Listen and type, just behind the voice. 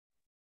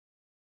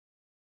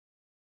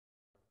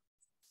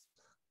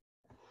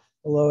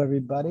Hello,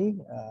 everybody.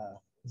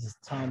 This is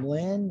Tom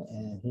Lynn,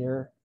 and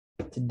here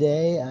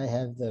today I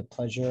have the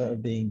pleasure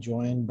of being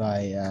joined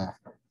by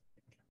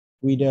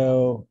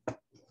Guido,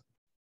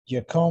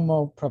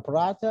 Giacomo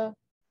Preparata,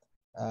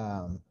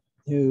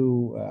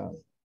 who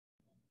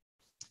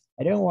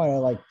I don't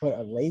want to put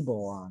a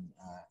label on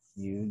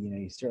you.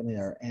 You certainly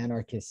are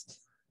anarchist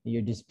in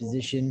your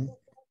disposition,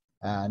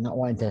 not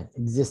wanting to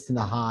exist in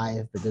the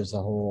hive, but there's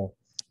a whole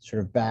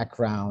sort of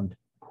background,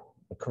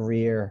 a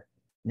career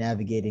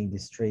navigating the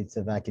straits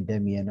of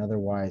academia and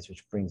otherwise,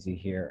 which brings you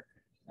here.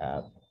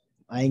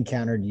 I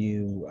encountered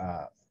you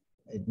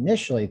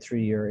initially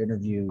through your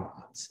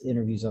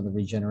interviews on the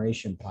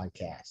Regeneration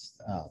podcast,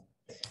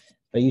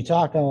 but you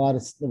talk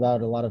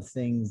about a lot of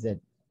things that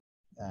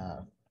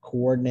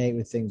coordinate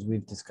with things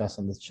we've discussed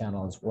on this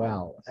channel as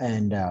well.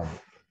 And a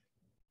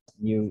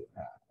few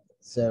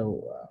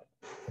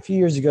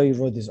years ago, you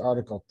wrote this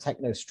article,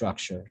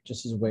 Techno-Structure,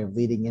 just as a way of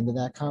leading into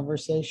that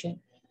conversation,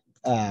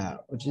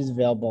 which is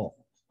available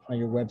on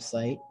your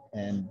website.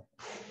 And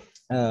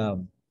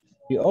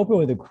you open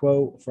with a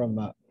quote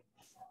from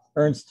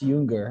Ernst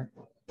Junger,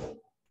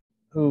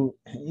 who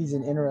he's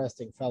an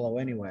interesting fellow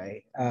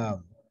anyway.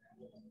 And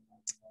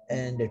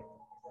it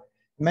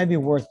might be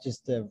worth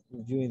just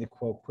reviewing the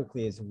quote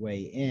quickly as a way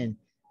in.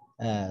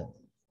 The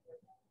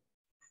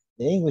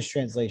English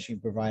translation you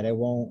provide, I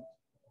won't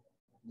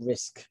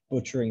risk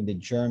butchering the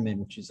German,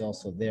 which is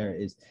also there,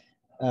 is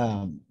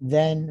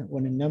then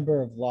when a number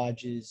of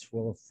lodges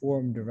will have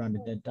formed around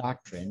the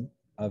doctrine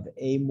of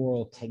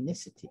amoral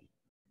technicity,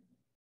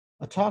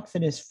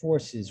 autochthonous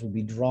forces will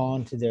be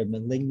drawn to their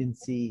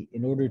malignancy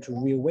in order to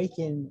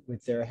reawaken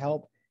with their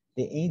help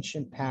the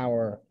ancient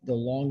power, the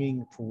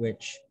longing for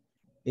which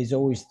is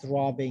always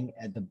throbbing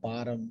at the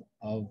bottom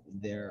of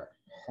their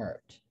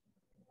heart.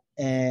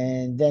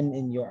 And then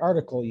in your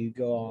article, you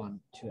go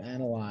on to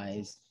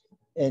analyze,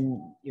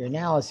 and your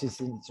analysis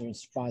is in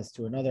response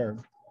to another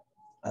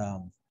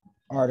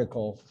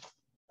article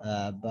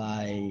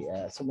by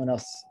someone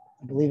else,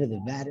 I believe at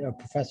the Vatican,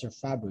 Professor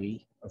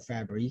Fabrice.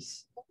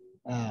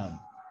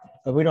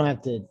 But we don't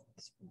have to,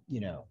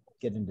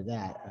 get into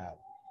that.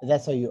 But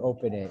that's how you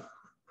open it.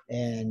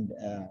 And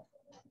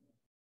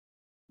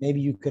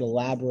maybe you could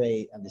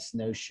elaborate on this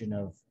notion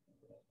of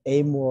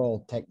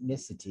amoral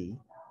technicity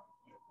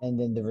and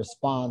then the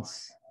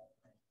response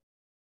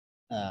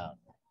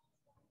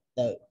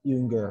that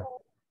Junger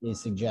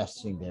is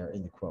suggesting there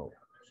in the quote.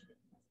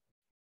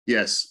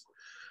 Yes.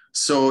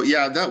 So,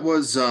 yeah, that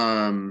was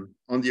on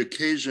the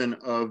occasion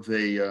of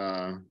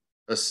a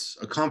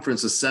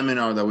conference, a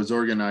seminar that was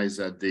organized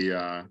at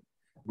the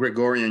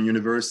Gregorian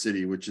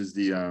University, which is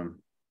the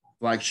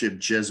flagship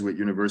Jesuit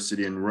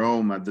university in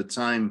Rome at the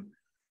time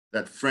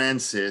that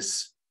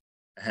Francis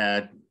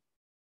had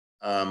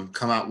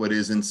come out with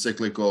his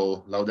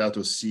encyclical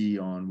Laudato Si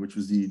on, which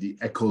was the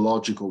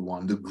ecological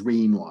one, the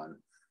green one,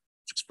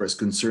 which expressed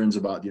concerns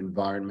about the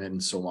environment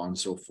and so on and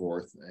so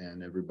forth.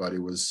 And everybody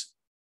was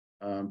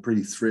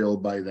pretty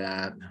thrilled by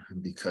that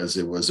because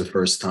it was the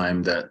first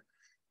time that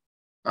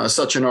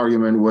such an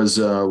argument was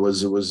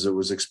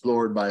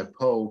explored by a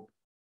pope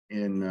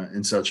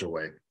in such a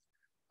way.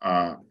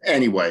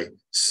 Anyway,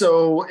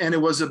 so, and it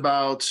was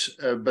about,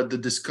 but the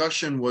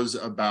discussion was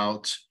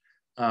about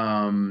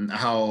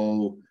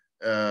how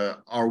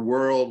our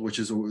world, which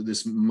is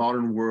this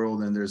modern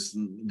world, and there's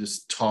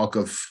this talk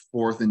of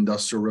fourth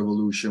industrial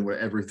revolution where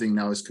everything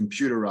now is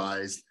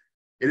computerized.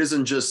 It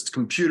isn't just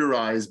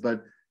computerized,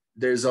 but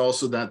there's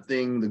also that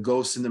thing, the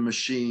ghost in the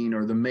machine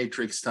or the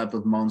Matrix type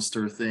of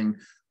monster thing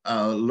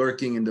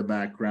lurking in the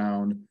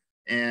background.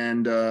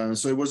 And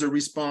so it was a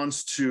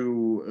response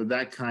to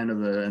that kind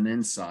of an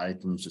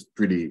insight, and just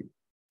pretty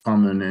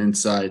common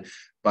insight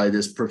by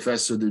this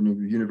professor at the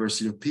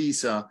University of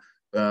Pisa.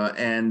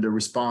 And the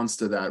response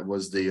to that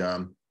was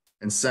in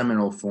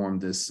seminal form,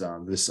 this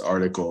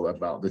article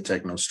about the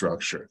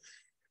technostructure.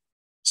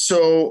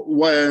 So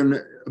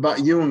about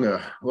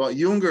Junger, well,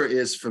 Junger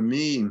is, for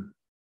me,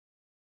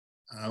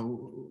 I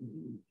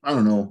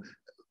don't know,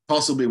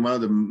 possibly one of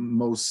the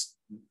most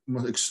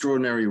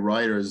extraordinary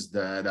writers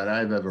that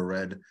I've ever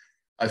read.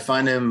 I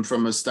find him,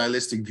 from a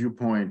stylistic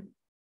viewpoint,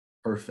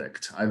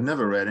 perfect. I've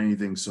never read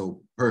anything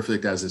so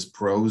perfect as his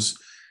prose.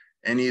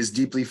 And he is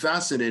deeply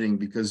fascinating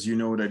because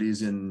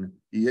that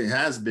he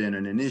has been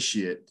an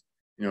initiate.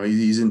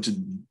 He's into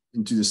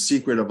the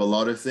secret of a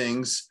lot of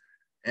things,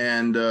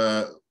 and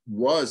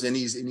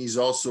he's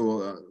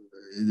also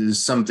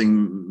there's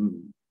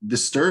something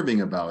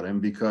disturbing about him,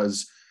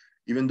 because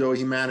even though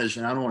he managed,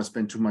 and I don't want to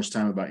spend too much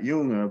time about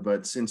Junger,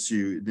 but since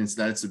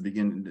that's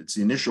it's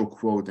the initial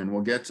quote, and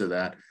we'll get to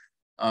that.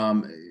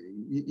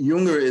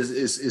 Junger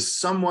is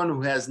someone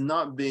who has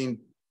not been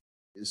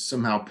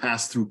somehow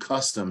passed through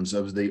customs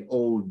of the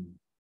old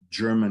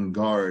German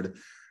guard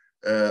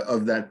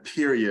of that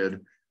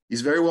period.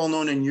 He's very well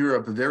known in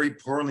Europe, very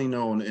poorly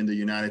known in the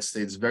United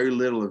States. Very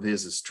little of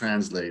his is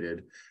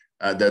translated.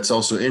 That's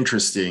also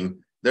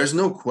interesting. There's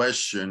no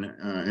question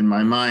in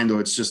my mind, though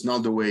it's just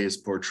not the way it's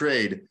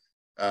portrayed.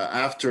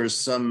 After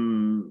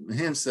some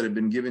hints that have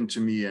been given to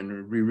me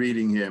and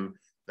rereading him,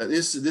 that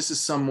this is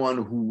someone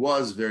who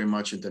was very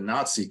much in the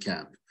Nazi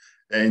camp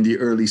in the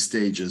early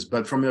stages,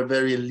 but from a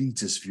very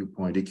elitist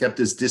viewpoint. He kept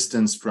his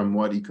distance from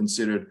what he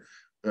considered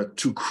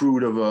too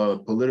crude of a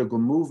political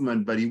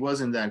movement, but he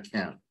was in that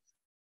camp.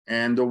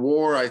 And the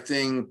war, I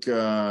think,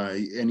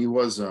 and he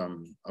was a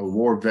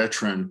war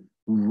veteran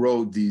who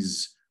wrote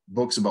these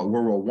books about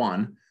World War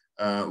One,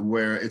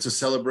 where it's a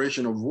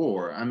celebration of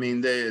war. I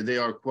mean, they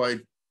are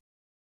quite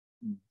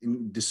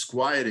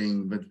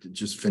disquieting, but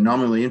just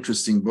phenomenally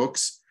interesting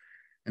books.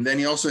 And then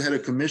he also had a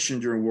commission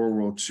during World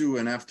War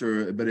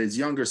II, but his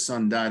younger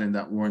son died in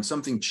that war, and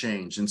something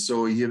changed. And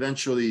so he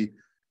eventually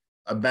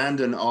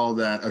abandoned all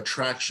that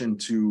attraction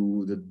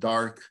to the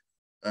dark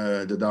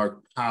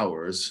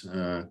powers.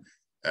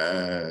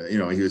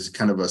 He was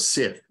kind of a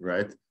Sith,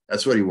 right?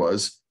 That's what he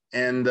was.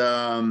 And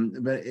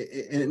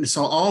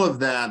so all of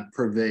that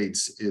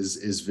pervades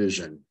his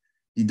vision.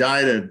 He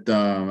died at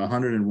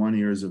 101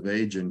 years of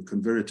age and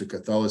converted to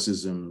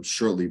Catholicism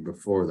shortly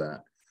before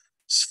that.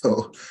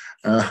 So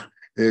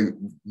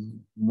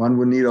one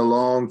would need a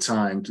long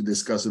time to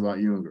discuss about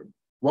Jung.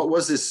 What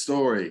was his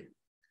story?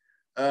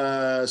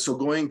 So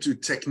going to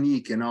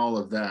technique and all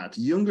of that,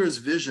 Junger's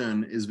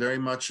vision is very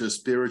much a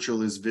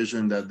spiritualist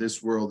vision that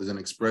this world is an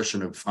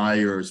expression of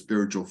higher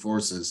spiritual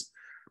forces,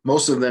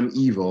 most of them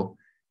evil.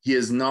 He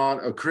is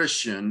not a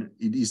Christian.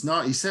 He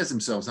says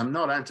himself, I'm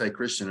not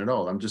anti-Christian at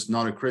all. I'm just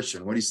not a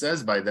Christian. What he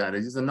says by that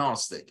is he's a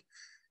Gnostic.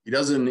 He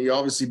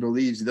obviously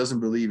doesn't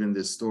believe in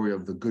this story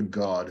of the good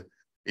God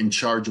in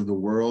charge of the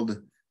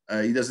world.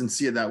 He doesn't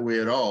see it that way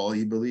at all.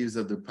 He believes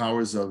that the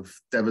powers of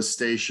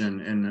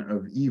devastation and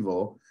of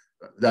evil,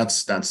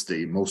 that's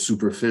the most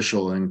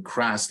superficial and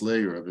crass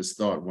layer of his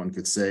thought, one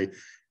could say,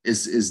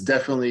 is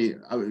definitely,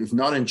 if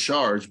not in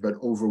charge, but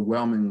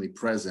overwhelmingly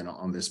present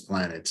on this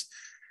planet.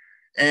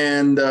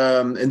 And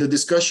the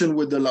discussion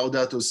with the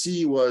Laudato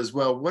Si was,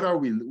 well,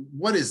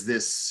 what is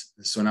this?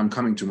 So, and I'm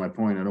coming to my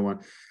point,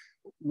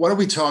 what are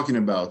we talking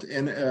about?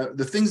 And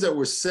the things that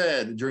were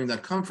said during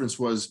that conference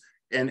was,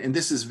 and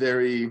this is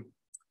very,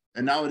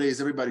 and nowadays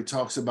everybody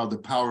talks about the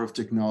power of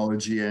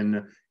technology,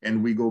 and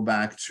we go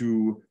back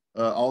to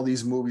all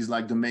these movies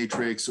like The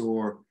Matrix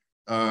or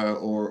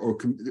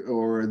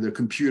the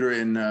computer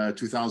in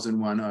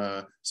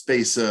 2001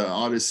 Space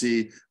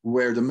Odyssey,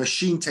 where the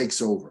machine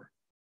takes over.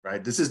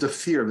 Right, this is the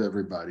fear of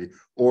everybody.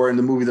 Or in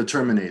the movie The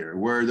Terminator,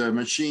 where the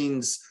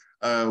machines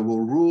will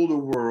rule the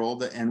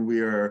world, and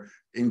we are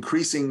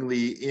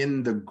increasingly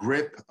in the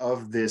grip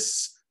of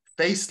this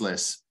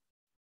faceless,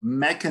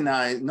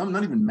 mechanized, no,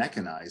 not even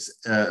mechanized,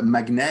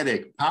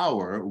 magnetic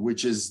power,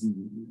 which is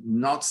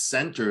not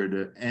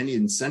centered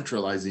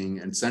centralizing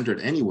and centered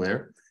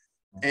anywhere.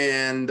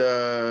 And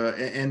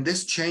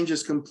this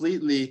changes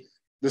completely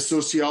the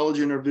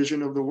sociology and our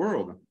vision of the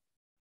world.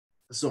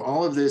 So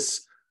all of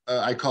this,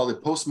 I call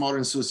it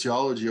postmodern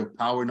sociology of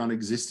power not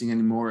existing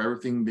anymore,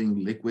 everything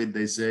being liquid,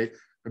 they say.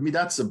 I mean,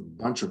 that's a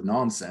bunch of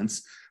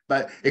nonsense,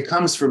 but it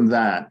comes from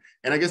that.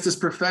 And I guess this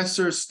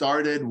professor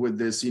started with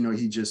this, he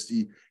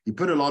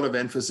put a lot of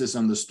emphasis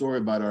on the story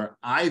about our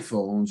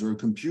iPhones or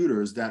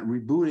computers that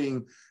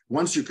rebooting,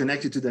 once you're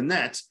connected to the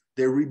net,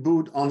 they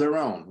reboot on their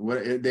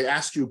own. They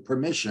ask you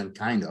permission,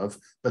 kind of,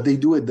 but they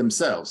do it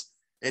themselves.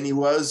 And he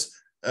was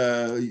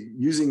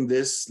leveraging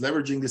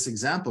this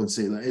example and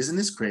say, isn't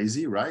this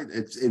crazy, right?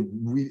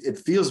 It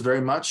feels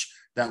very much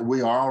that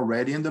we are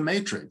already in the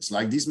matrix.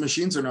 Like these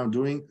machines are now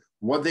doing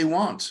what they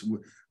want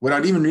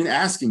without even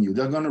asking you.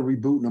 They're going to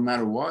reboot no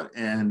matter what.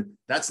 And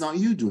that's not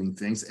you doing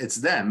things, it's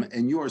them.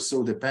 And you are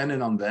so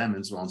dependent on them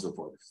and so on and so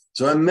forth.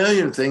 So a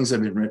million things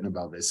have been written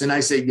about this. And I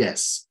say,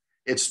 yes,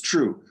 it's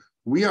true.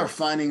 We are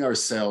finding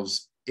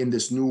ourselves in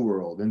this new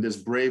world, in this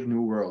brave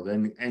new world.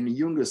 And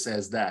Jung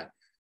says that.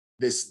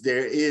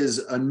 There is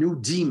a new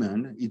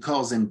demon, he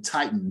calls them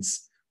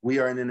titans. We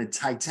are in a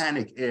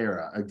titanic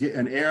era,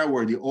 an era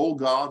where the old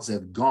gods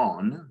have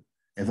gone,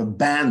 have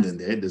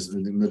abandoned it, this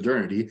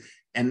modernity,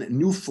 and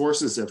new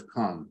forces have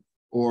come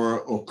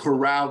or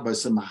corralled by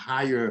some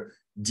higher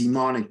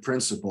demonic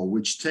principle,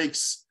 which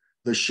takes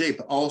the shape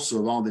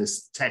also of all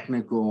this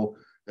technical,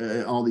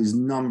 all these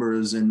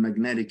numbers and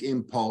magnetic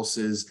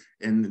impulses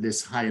and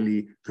this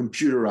highly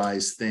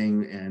computerized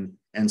thing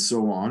and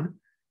so on.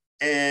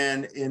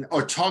 And in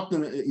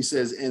autochthon, he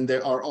says, and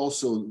there are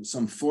also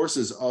some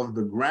forces of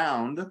the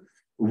ground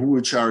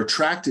which are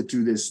attracted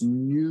to this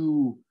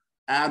new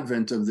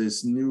advent of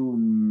this new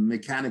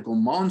mechanical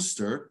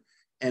monster.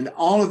 And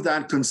all of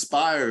that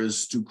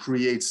conspires to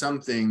create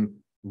something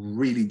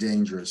really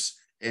dangerous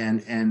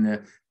and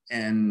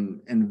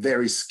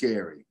very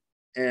scary.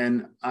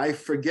 And I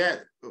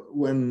forget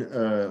when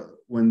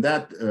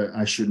that,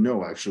 I should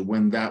know actually,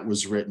 when that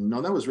was written.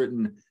 No, that was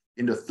written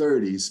in the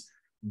 30s.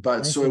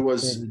 But so it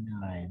was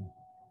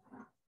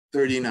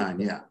 39,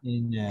 yeah.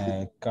 In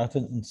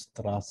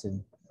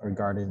Gartenstraßen or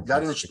Garden.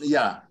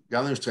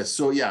 Gartenstrasse.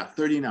 So yeah,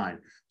 39.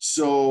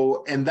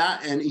 So and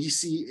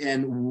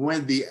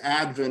when the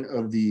advent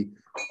of the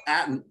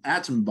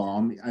atom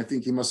bomb, I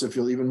think he must have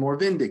felt even more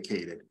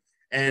vindicated,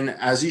 and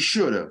as he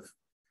should have.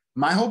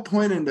 my whole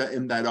point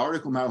in that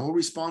article, my whole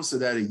response to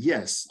that is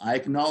yes, I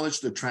acknowledge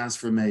the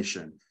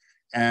transformation,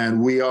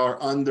 and we are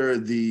in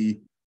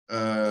the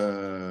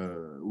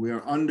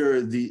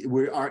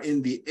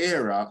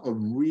era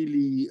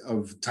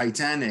of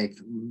titanic,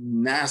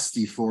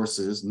 nasty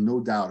forces, no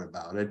doubt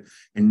about it,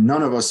 and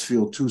none of us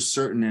feel too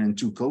certain and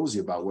too cozy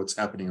about what's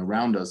happening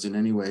around us in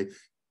any way,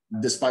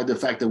 despite the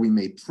fact that we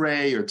may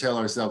pray or tell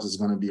ourselves it's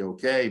going to be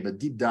okay, but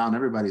deep down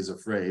everybody's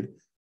afraid.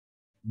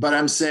 But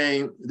I'm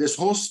saying this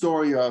whole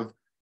story of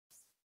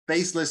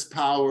faceless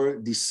power,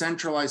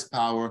 decentralized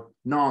power,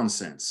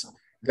 nonsense.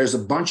 There's a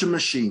bunch of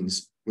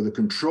machines with a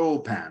control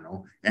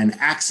panel and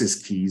access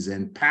keys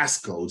and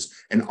passcodes,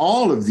 and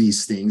all of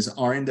these things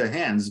are in the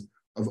hands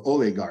of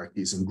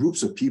oligarchies and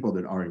groups of people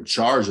that are in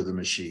charge of the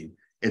machine.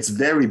 It's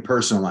very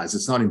personalized.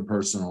 It's not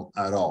impersonal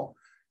at all.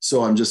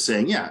 So I'm just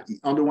saying, yeah,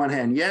 on the one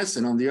hand, yes,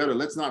 and on the other,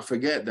 let's not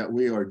forget that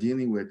we are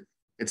dealing with,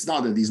 it's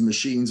not that these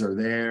machines are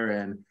there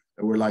and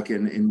we're like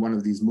in one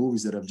of these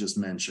movies that I've just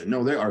mentioned.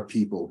 No, there are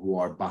people who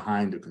are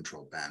behind the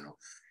control panel.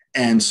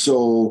 And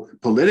so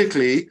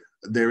politically,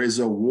 there is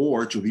a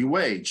war to be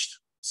waged.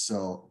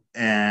 So,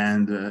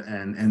 and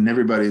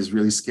everybody is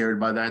really scared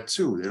by that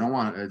too. They don't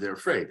want, they're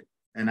afraid.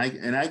 And I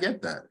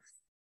get that.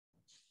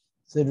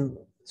 So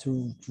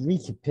to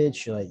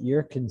recapitulate,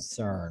 your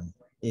concern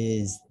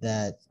is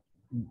that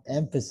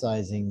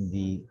emphasizing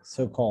the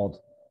so-called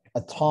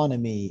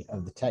autonomy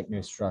of the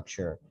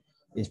technostructure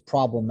is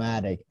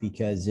problematic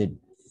because it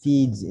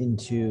feeds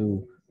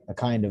into a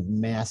kind of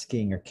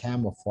masking or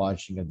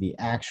camouflaging of the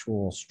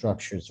actual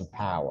structures of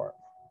power.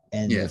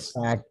 And yes.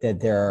 The fact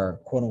that there are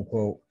quote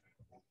unquote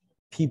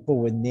people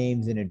with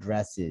names and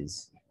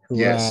addresses who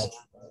yes. are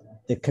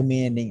at the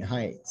commanding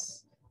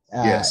heights.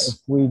 Yes. If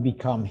we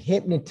become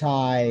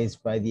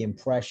hypnotized by the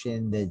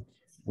impression that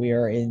we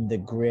are in the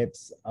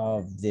grips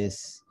of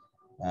this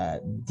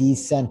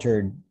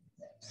decentered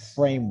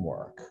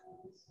framework,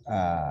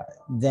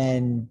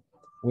 then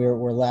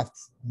we're left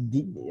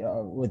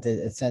with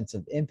a sense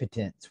of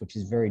impotence, which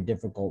is very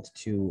difficult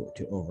to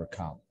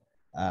overcome.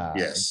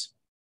 Yes.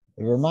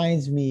 It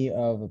reminds me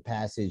of a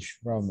passage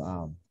from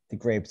The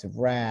Grapes of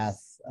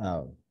Wrath,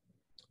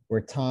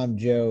 where Tom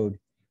Joad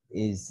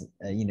is,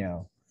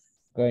 he's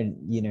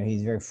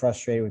very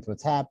frustrated with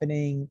what's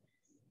happening,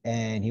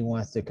 and he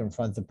wants to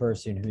confront the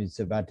person who's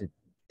about to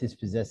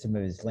dispossess him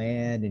of his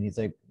land, and he's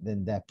like,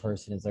 then that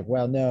person is like,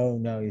 well, no,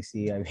 you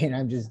see, I mean,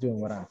 I'm just doing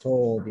what I'm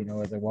told,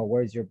 it's like, well,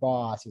 where's your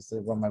boss? He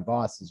said, well, my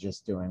boss is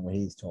just doing what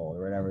he's told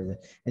or whatever,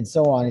 and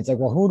so on. It's like,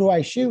 well, who do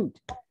I shoot?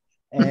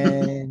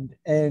 And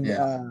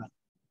yeah.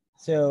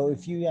 So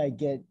if you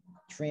get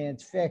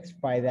transfixed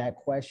by that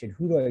question,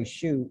 who do I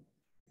shoot?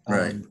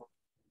 Right.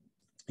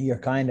 You're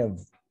kind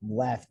of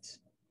left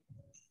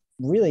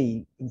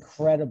really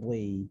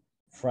incredibly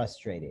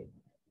frustrated.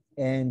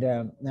 And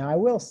now I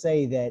will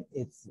say that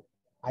it's,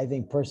 I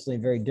think personally,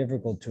 very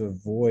difficult to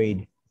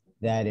avoid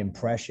that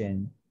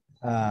impression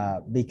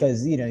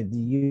because,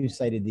 you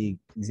cited the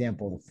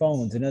example of the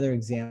phones. Another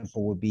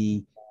example would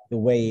be the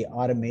way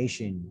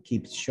automation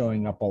keeps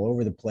showing up all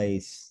over the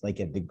place, like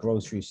at the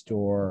grocery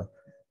store.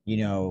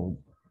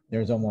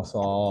 There's almost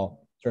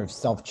all sort of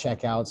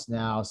self-checkouts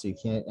now, so you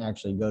can't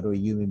actually go to a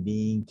human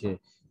being to,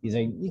 he's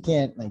like, you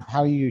can't, like,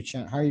 how are you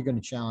going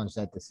to challenge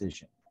that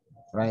decision,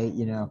 right?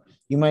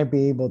 You might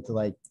be able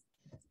to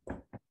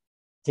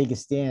take a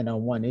stand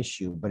on one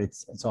issue, but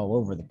it's all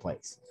over the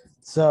place.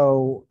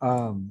 So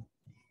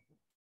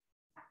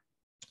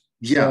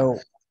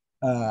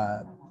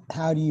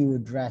how do you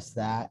address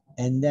that?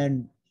 And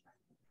then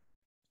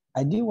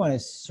I do want to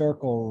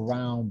circle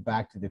around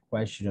back to the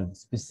question of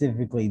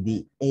specifically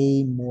the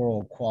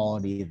amoral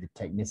quality of the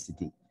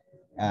technicity.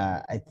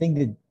 I think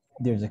that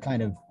there's a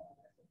kind of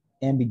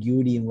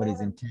ambiguity in what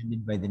is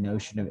intended by the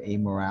notion of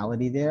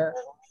amorality there.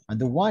 On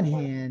the one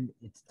hand,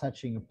 it's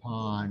touching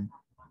upon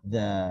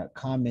the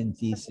common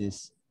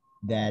thesis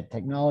that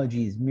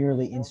technology is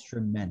merely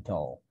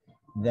instrumental,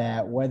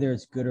 that whether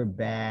it's good or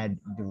bad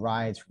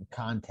derives from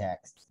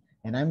context.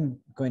 And I'm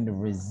going to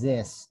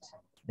resist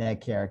that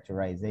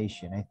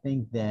characterization. I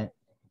think that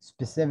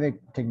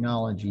specific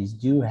technologies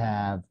do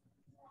have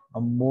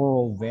a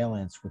moral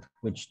valence with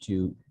which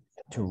to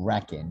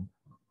reckon.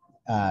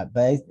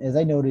 But as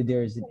I noted,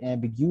 there is an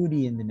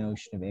ambiguity in the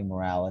notion of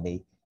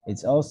amorality.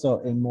 It's also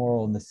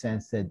immoral in the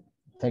sense that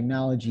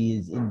technology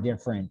is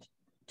indifferent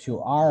to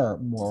our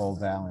moral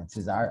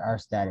valences, our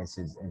status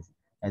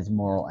as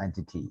moral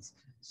entities.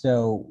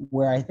 So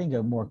where I think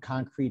a more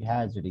concrete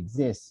hazard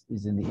exists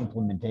is in the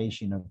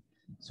implementation of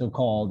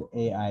so-called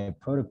AI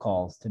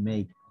protocols to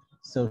make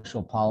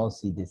social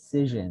policy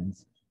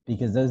decisions,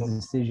 because those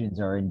decisions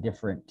are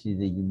indifferent to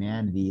the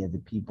humanity of the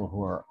people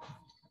who are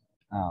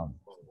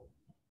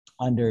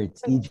under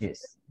its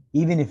aegis.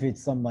 Even if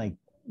it's some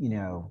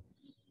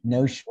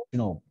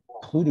notional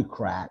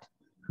plutocrat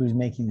who's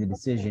making the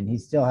decision, he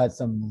still has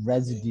some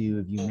residue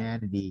of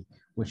humanity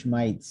which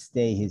might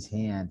stay his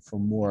hand for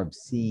more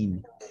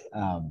obscene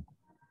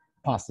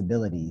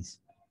possibilities.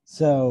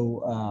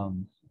 So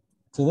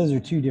those are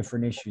two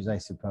different issues, I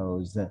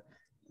suppose.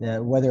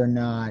 That whether or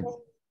not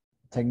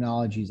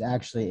technology is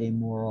actually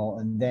amoral,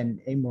 and then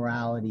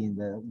amorality in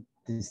the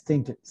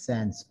distinct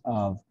sense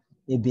of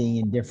it being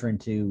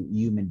indifferent to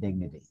human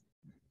dignity?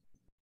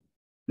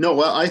 No,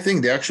 well, I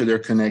think they're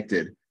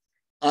connected.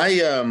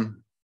 I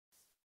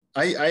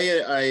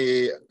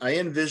I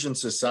envision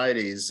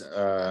societies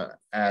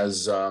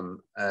as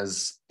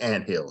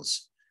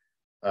anthills.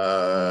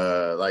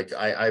 Like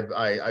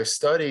I've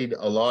studied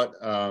a lot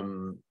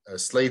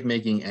slave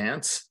making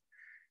ants,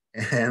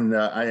 and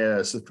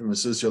so from a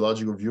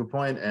sociological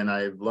viewpoint, and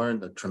I've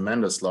learned a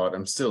tremendous lot.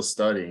 I'm still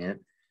studying it,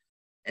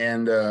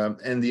 and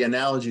the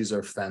analogies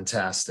are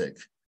fantastic,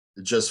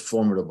 just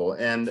formidable.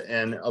 And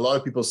a lot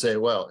of people say,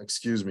 well,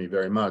 excuse me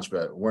very much,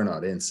 but we're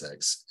not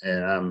insects.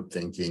 And I'm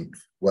thinking,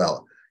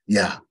 well,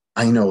 yeah,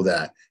 I know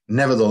that.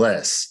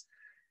 Nevertheless,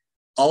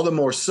 all the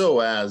more so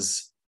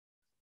as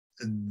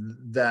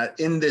that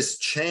in this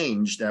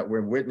change that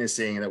we're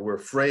witnessing, that we're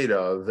afraid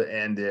of,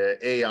 and the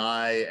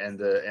AI and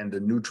the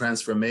new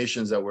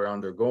transformations that we're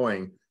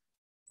undergoing,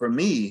 for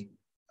me,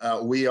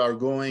 we are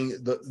going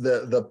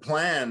the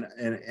plan,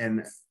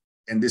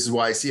 and this is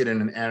why I see it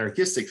in an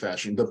anarchistic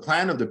fashion. The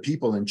plan of the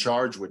people in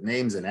charge with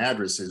names and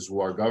addresses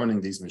who are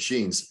governing these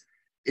machines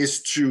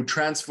is to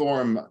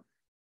transform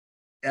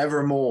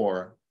ever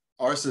more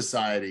our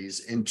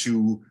societies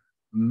into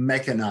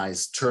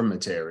mechanized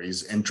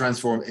termitaries and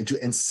transform into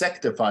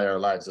insectify our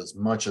lives as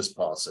much as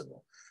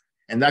possible.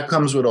 And that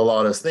comes with a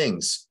lot of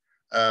things.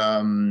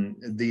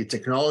 The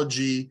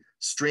technology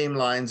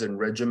streamlines and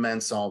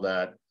regiments all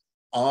that.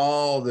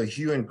 All the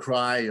hue and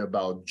cry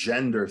about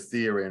gender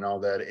theory and all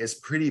that is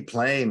pretty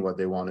plain what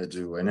they want to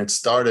do. And it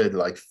started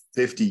like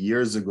 50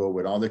 years ago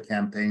with all the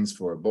campaigns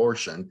for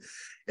abortion.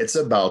 It's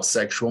about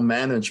sexual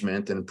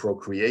management and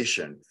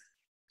procreation.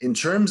 In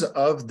terms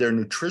of their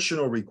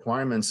nutritional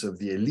requirements of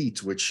the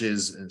elite, which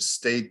is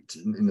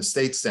in the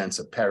state sense,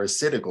 a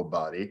parasitical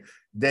body,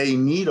 they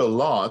need a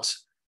lot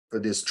for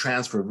this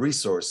transfer of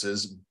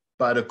resources.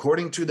 But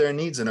according to their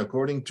needs and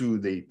according to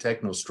the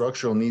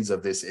techno-structural needs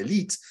of this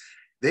elite,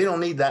 they don't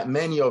need that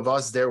many of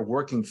us there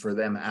working for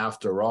them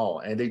after all.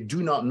 And they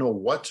do not know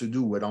what to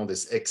do with all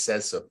this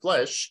excess of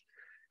flesh.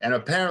 And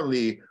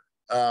apparently,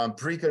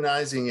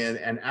 preconizing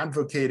and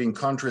advocating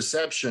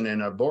contraception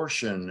and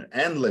abortion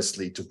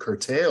endlessly to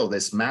curtail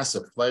this mass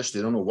of flesh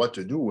they don't know what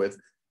to do with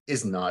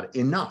is not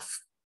enough.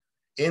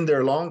 In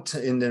their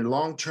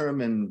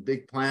long-term and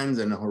big plans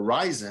and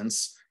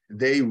horizons,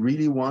 they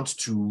really want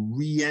to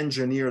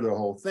re-engineer the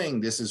whole thing.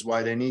 This is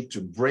why they need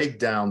to break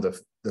down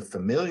the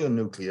familial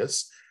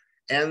nucleus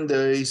and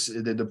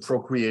the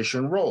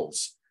procreation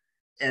roles.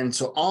 And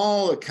so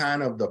all the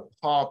kind of the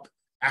pop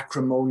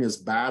acrimonious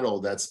battle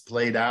that's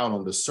played out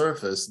on the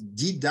surface,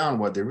 deep down,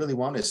 what they really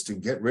want is to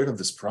get rid of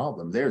this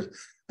problem.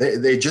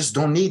 They just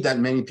don't need that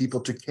many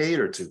people to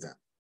cater to them.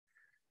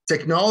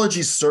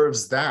 Technology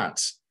serves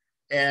that.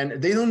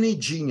 And they don't need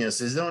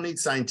geniuses. They don't need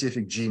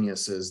scientific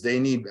geniuses. They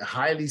need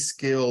highly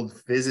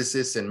skilled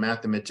physicists and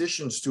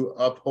mathematicians to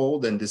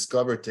uphold and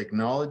discover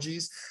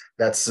technologies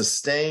that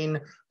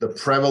sustain the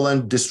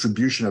prevalent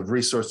distribution of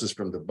resources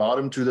from the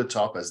bottom to the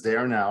top as they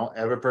are now,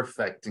 ever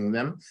perfecting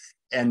them.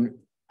 And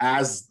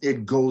as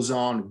it goes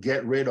on,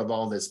 get rid of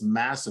all this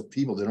mass of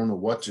people that don't know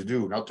what to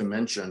do, not to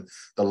mention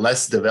the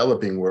less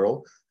developing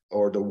world,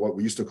 or what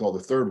we used to call the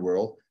third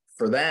world.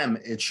 For them,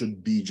 it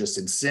should be just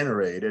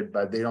incinerated,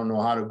 but they don't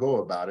know how to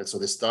go about it. So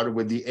they started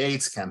with the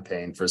AIDS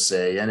campaign, per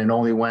se, and it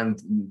only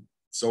went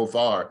so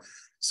far.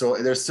 So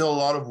there's still a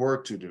lot of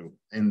work to do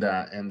in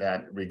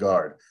that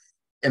regard.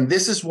 And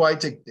this is why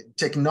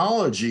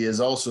technology is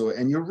also,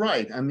 and you're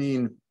right, I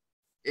mean,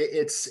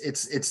 it's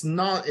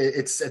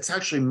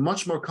actually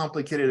much more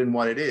complicated than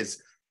what it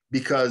is,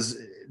 because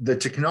the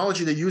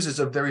technology they use is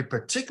a very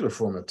particular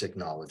form of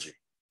technology.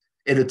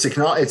 It's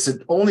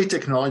the only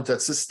technology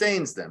that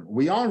sustains them.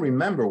 We all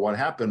remember what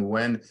happened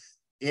when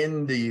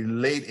in the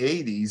late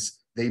 80s,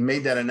 they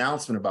made that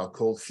announcement about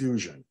cold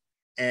fusion.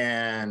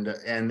 And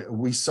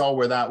we saw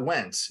where that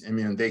went. I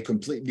mean, they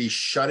completely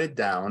shut it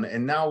down.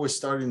 And now we're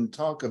starting to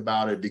talk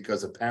about it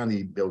because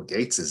apparently Bill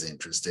Gates is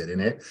interested in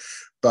it.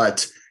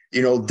 But,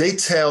 you know, they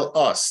tell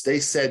us, they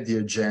set the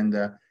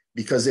agenda,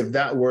 because if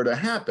that were to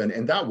happen,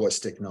 and that was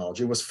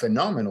technology, it was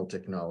phenomenal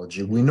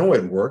technology. We know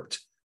it worked.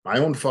 My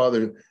own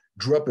father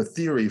drew up a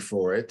theory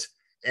for it.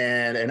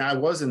 And I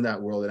was in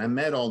that world, and I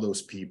met all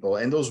those people,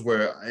 and those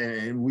were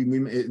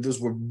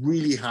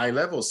really high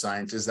level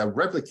scientists that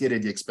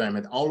replicated the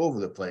experiment all over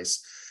the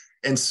place.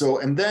 And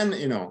then,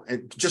 you know,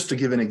 just to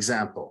give an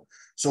example,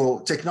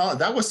 so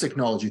that was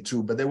technology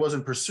too, but it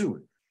wasn't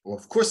pursued. Well,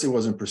 of course it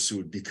wasn't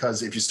pursued,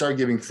 because if you start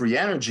giving free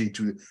energy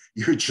to,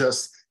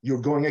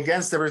 you're going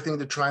against everything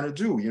they're trying to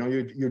do. You know,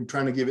 you're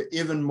trying to give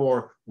even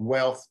more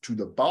wealth to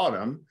the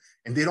bottom,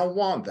 and they don't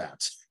want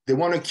that. They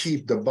want to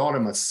keep the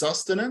bottom as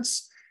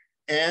sustenance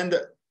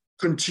and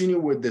continue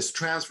with this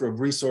transfer of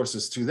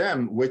resources to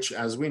them, which,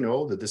 as we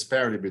know, the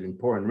disparity between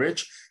poor and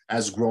rich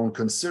has grown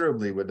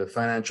considerably with the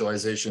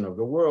financialization of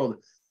the world,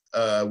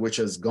 which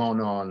has gone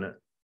on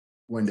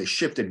when they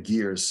shifted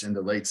gears in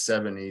the late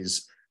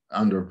 70s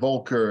under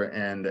Volcker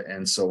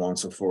and so on and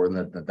so forth,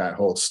 and that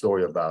whole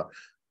story about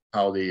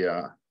how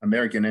the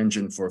American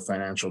engine for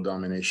financial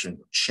domination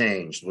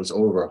changed, was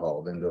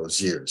overhauled in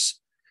those years.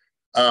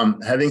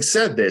 Having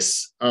said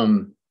this,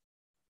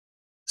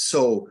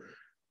 so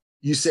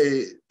you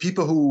say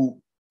people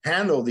who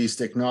handle these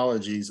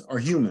technologies are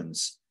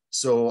humans.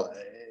 So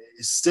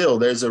still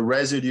there's a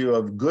residue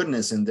of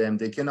goodness in them.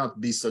 They cannot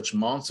be such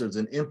monsters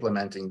in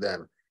implementing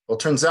them. Well,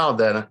 it turns out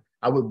that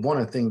I would want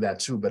to think that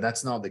too, but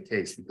that's not the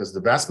case, because the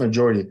vast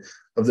majority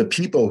of the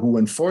people who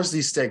enforce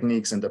these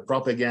techniques and the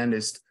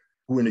propagandists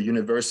who in the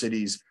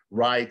universities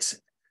write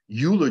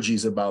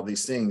eulogies about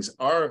these things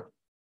are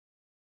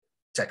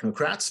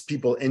technocrats,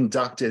 people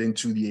inducted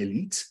into the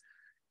elite.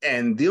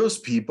 And those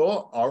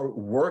people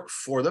work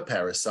for the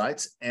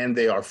parasites, and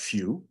they are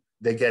few.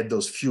 They get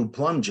those few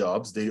plum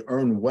jobs. They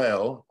earn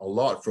well, a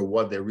lot for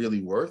what they're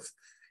really worth.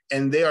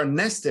 And they are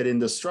nested in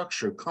the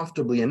structure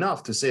comfortably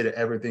enough to say that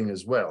everything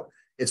is well.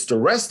 It's the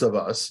rest of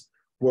us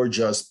who are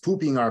just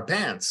pooping our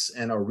pants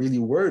and are really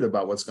worried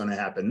about what's going to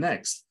happen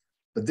next.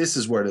 But this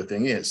is where the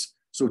thing is.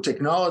 So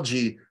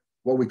technology,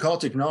 what we call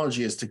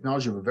technology, is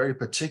technology of a very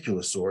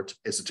particular sort.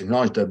 It's a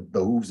technology that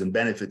behooves and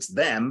benefits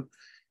them,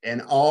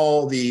 and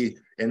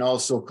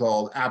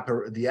so-called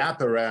the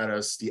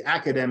apparatus, the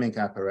academic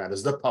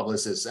apparatus, the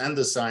publicists and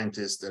the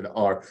scientists that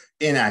are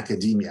in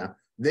academia,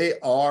 they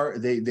are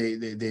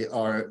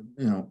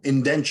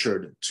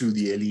indentured to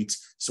the elite.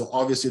 So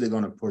obviously they're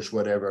going to push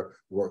whatever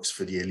works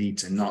for the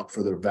elite and not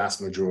for the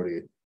vast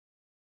majority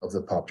of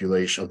the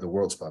population, of the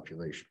world's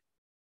population.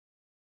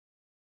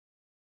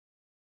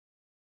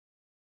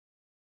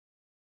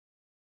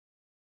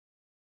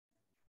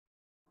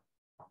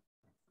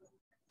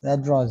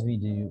 That draws me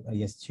to, I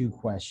guess, two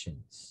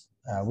questions,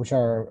 which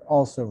are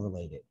also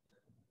related.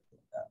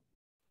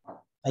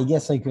 I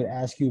guess I could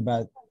ask you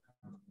about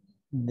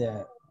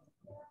the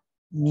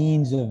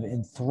means of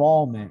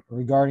enthrallment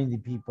regarding the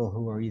people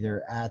who are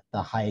either at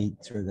the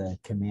heights or the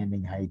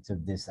commanding heights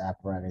of this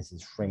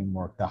apparatus's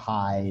framework, the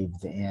hive,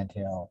 the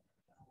anthill.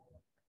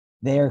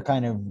 They are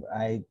kind of,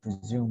 I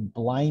presume,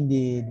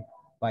 blinded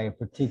by a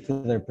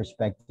particular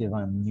perspective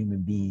on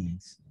human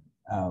beings,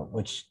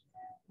 which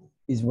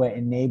is what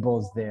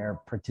enables their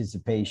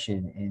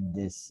participation in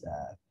this,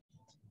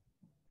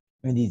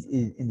 in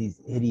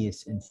these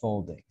hideous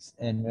unfoldings.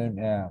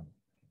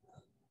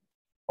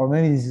 Or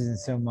maybe this isn't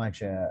so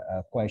much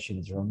a question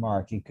as a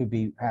remark. It could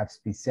be perhaps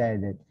be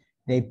said that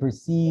they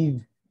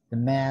perceive the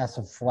mass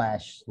of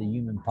flesh, the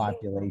human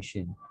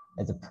population,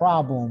 as a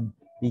problem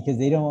because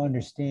they don't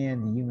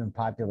understand the human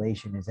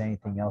population as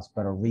anything else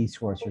but a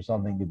resource or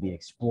something to be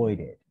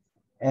exploited.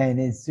 And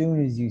as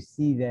soon as you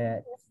see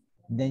that,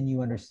 then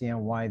you understand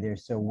why they're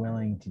so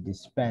willing to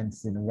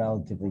dispense in a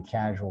relatively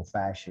casual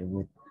fashion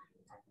with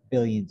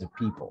billions of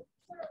people.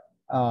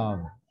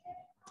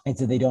 And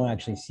so they don't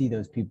actually see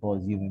those people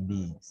as human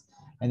beings.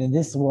 And then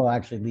this will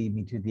actually lead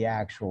me to the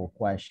actual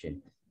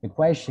question. The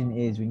question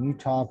is, when you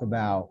talk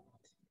about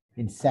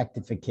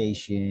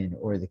insectification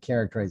or the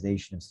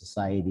characterization of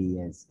society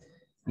as,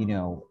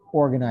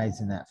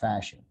 organized in that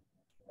fashion,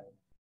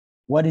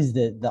 what is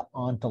the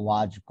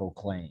ontological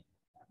claim?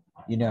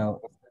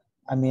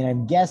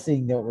 I'm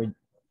guessing that what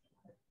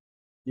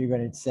you're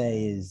going to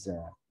say is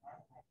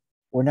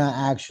we're not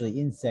actually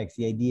insects.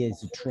 The idea is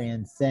to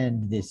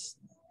transcend this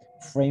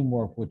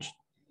framework which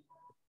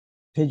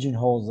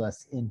pigeonholes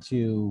us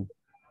into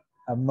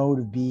a mode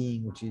of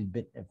being which is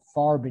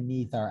far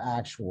beneath our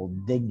actual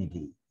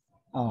dignity.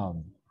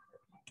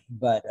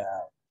 But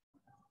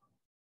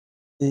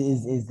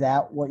is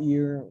that what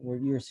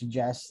you're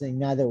suggesting?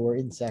 Now that we're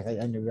insect,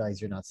 I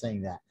realize you're not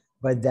saying that,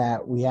 but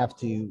that we have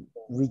to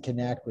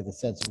reconnect with a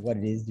sense of what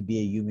it is to be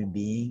a human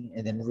being,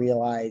 and then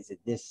realize that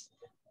this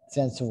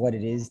sense of what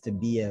it is to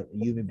be a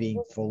human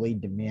being fully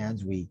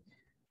demands we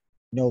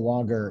no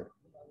longer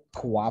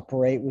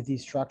cooperate with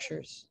these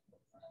structures?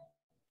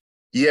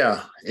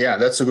 Yeah,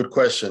 that's a good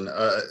question.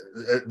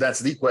 That's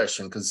the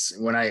question, because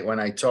when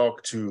I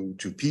talk to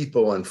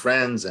people and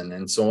friends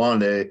and so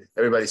on,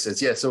 everybody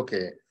says, yes,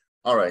 okay,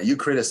 all right, you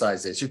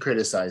criticize this, you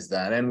criticize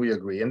that, and we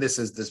agree, and this,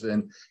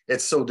 and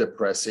it's so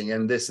depressing,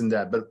 and this and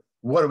that, but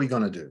what are we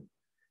going to do?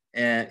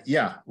 And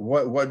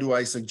what do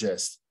I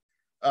suggest?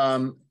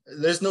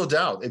 There's no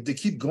doubt if they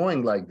keep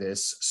going like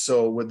this,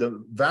 so with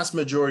the vast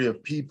majority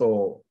of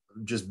people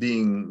just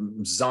being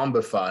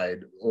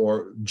zombified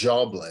or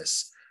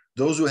jobless,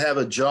 those who have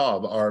a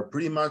job are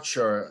pretty much,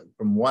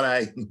 from what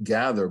I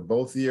gather,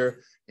 both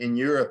here in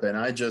Europe, and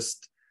I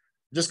just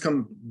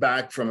come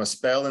back from a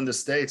spell in the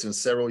States in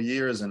several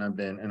years, and I've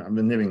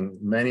been living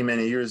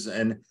many years,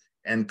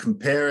 and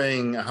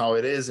comparing how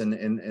it is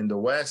in the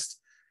West.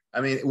 I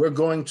mean, we're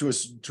going to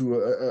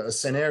a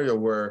scenario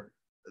where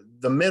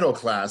the middle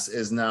class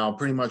is now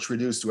pretty much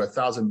reduced to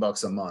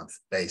 $1,000 a month,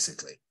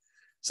 basically.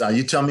 So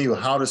you tell me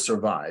how to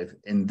survive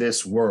in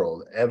this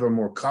world, ever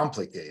more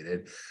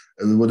complicated,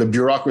 where the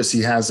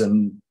bureaucracy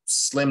hasn't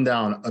slimmed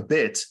down a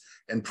bit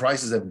and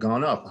prices have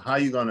gone up. How are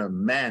you going to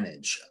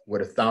manage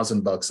with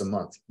 $1,000 a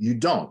month? You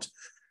don't.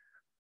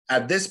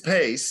 At this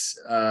pace,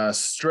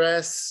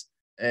 stress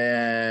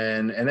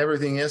and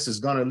everything else is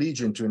going to lead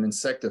you into an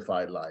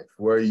insectified life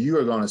where you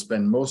are going to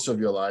spend most of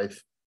your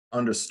life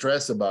under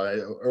stress about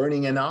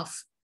earning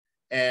enough.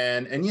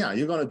 And yeah,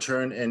 you're going to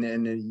turn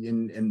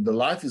and the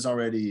life is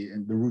already,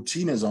 and the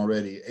routine is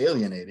already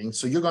alienating.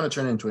 So you're going to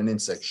turn into an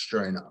insect,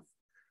 sure enough.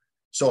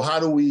 So how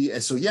do we,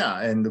 and so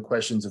yeah, and the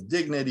questions of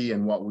dignity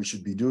and what we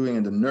should be doing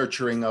and the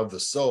nurturing of the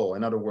soul.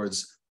 In other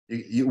words,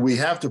 we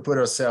have to put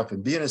ourselves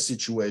and be in a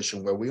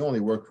situation where we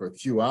only work for a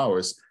few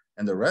hours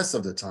and the rest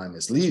of the time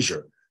is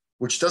leisure,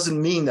 which doesn't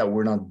mean that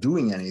we're not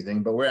doing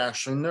anything, but we're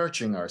actually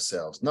nurturing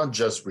ourselves, not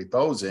just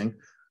reposing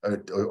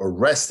or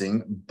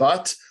resting,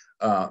 but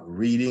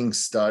reading,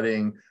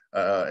 studying,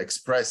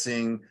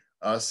 expressing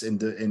us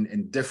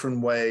in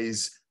different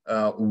ways,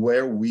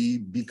 where we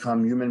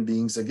become human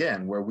beings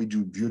again, where we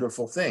do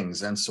beautiful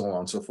things and so on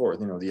and so forth,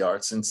 the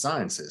arts and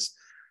sciences.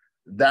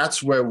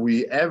 That's where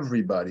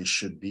everybody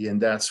should be,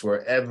 and that's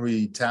where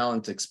every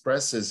talent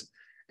expresses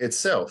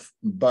itself,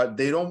 but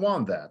they don't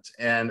want that.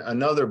 And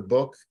another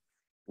book,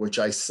 which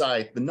I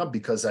cite, but not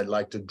because I'd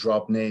like to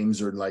drop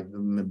names or like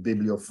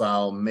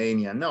bibliophile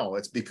mania, no,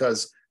 it's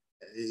because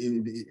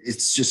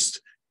it's just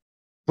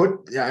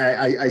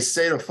I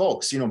say to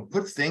folks,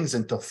 put things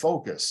into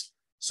focus.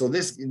 So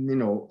this,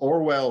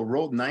 Orwell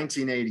wrote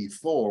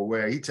 1984,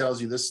 where he tells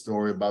you this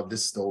story about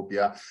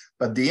dystopia.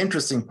 But the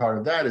interesting part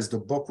of that is the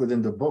book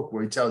within the book,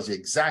 where he tells you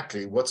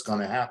exactly what's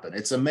going to happen.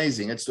 It's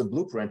amazing. It's the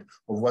blueprint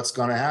of what's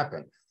going to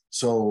happen.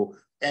 So,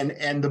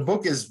 and the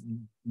book is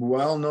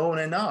well known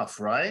enough,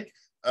 right?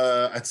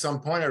 At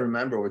some point, I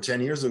remember, 10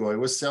 years ago, it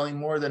was selling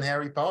more than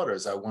Harry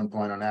Potter's at one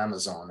point on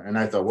Amazon. And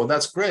I thought, well,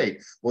 that's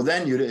great. Well,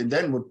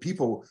 then what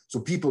people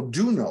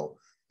do know,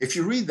 if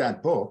you read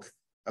that book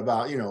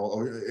about, of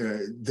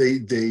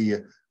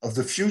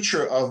the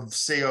future of,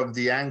 say, of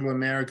the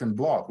Anglo-American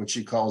bloc, which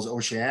he calls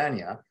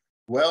Oceania,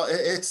 well,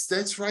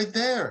 it's right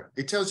there.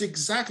 It tells you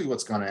exactly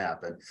what's going to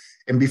happen.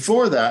 And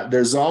before that,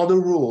 there's all the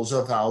rules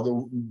of how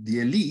the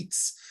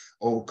elites,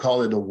 or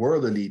call it a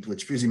world elite,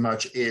 which pretty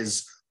much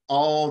is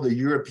all the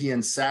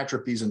European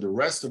satrapies and the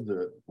rest of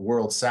the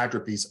world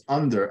satrapies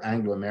under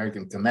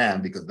Anglo-American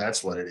command, because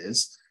that's what it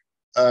is,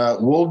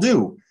 will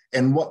do.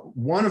 And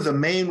one of the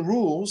main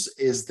rules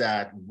is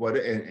that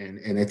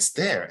and it's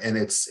there, and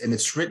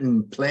it's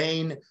written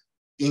plain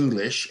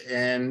English,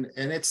 and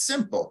it's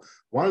simple.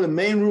 One of the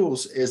main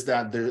rules is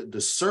that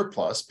the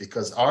surplus,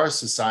 because our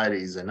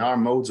societies and our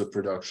modes of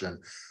production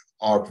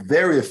are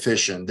very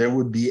efficient, there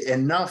would be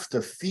enough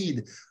to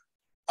feed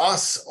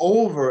us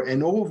over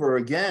and over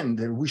again,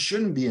 that we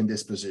shouldn't be in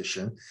this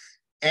position.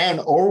 And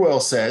Orwell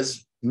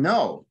says,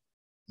 no,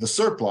 the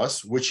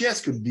surplus, which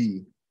yes, could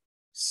be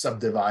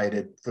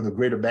subdivided for the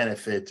greater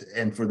benefit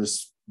and for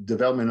this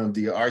development of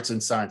the arts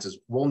and sciences,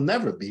 will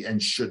never be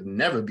and should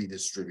never be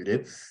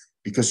distributed,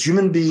 because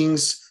human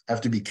beings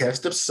have to be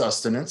kept of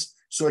sustenance.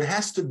 So it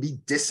has to be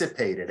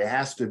dissipated. It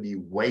has to be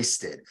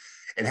wasted.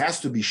 It has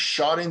to be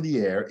shot in the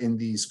air in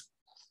these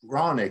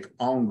chronic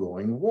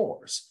ongoing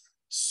wars.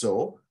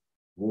 So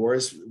war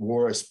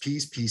is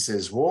peace, peace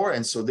is war.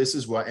 And so this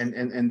is what,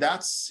 and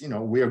that's,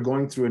 we are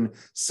going through a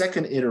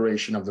second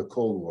iteration of the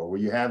Cold War, where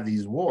you have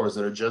these wars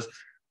that are just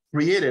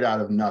created out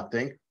of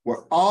nothing,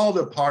 where all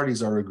the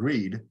parties are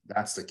agreed.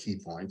 That's the key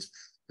point.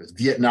 Because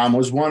Vietnam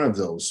was one of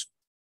those,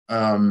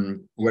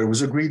 where it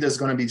was agreed there's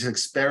going to be to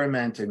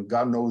experiment, and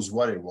God knows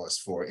what it was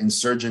for,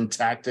 insurgent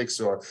tactics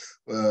or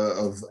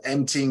of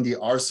emptying the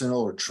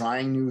arsenal or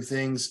trying new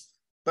things.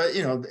 But,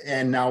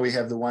 and now we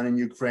have the one in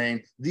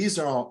Ukraine. These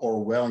are all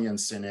Orwellian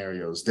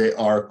scenarios. They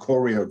are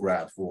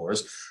choreographed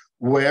wars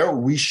where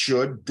we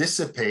should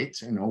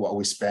dissipate, what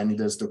we spend.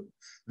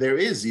 There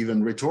is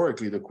even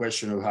rhetorically the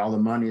question of how the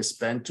money is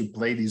spent to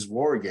play these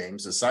war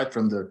games, aside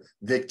from the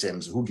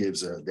victims, who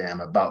gives a damn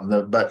about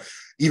them, but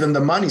even the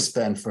money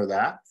spent for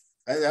that.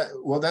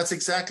 Well, that's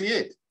exactly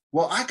it.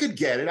 Well, I could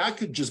get it. I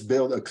could just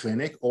build a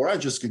clinic, or I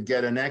just could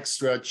get an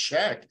extra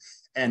check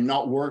and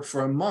not work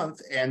for a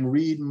month and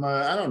read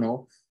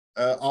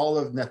all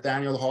of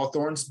Nathaniel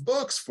Hawthorne's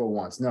books for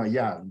once. No,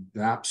 yeah,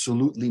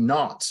 absolutely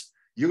not.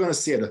 You're going to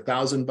see it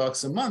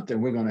 $1,000 a month,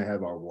 and we're going to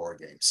have our war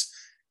games.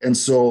 And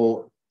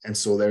so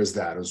there's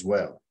that as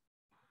well.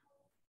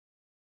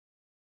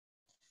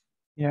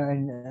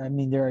 And I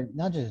mean, there are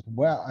not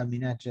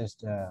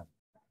just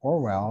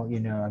Orwell,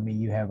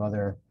 you have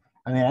other,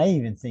 I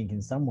even think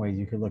in some ways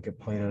you could look at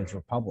Plato's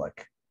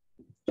Republic,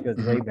 which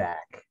goes way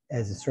back,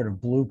 as a sort of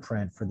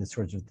blueprint for the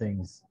sorts of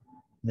things,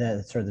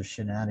 that sort of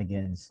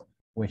shenanigans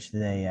which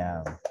they,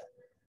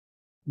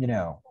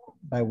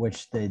 by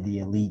which the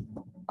elite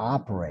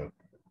operate.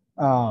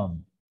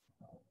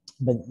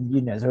 But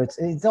so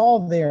it's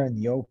all there in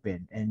the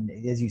open, and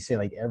as you say,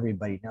 like,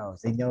 everybody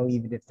knows. They know,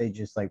 even if they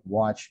just like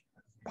watch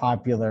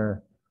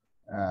popular,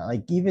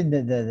 like even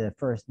the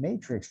first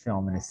Matrix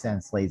film, in a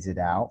sense, lays it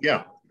out.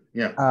 Yeah.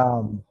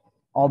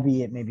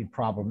 Albeit maybe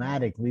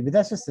problematically, but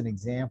that's just an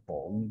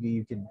example.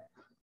 You can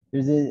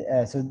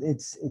so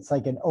it's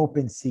like an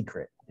open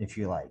secret, if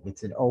you like.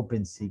 It's an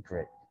open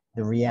secret.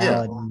 The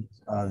reality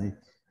of it.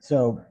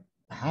 So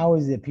how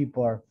is it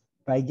people are?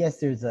 But I guess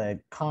there's a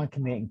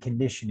concomitant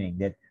conditioning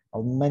that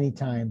many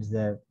times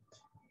the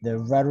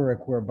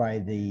rhetoric whereby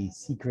the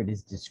secret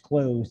is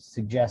disclosed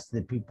suggests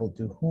that people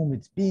to whom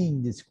it's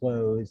being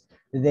disclosed,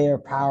 they are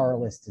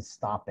powerless to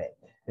stop it.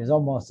 There's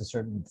almost a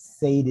certain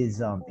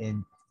sadism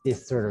in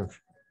this sort of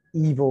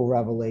evil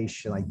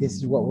revelation. Like, this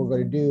is what we're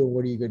going to do.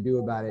 What are you going to do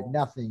about it?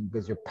 Nothing,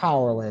 because you're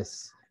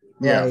powerless,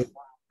 right?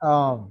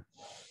 Yeah.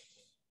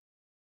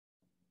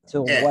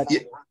 So Yeah, what? yeah.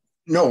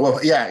 No, well,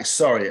 yeah,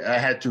 sorry. I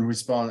had to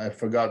respond. I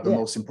forgot the Yeah.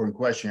 most important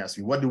question you asked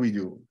me. What do we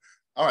do?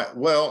 All right.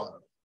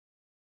 Well,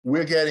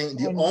 we're getting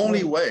the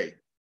only way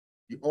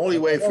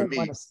I for don't want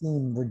me. to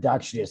seem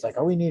reductionist, like,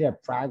 oh, we need a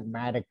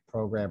pragmatic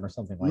program or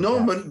something like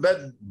No,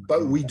 that.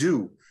 but we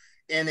do.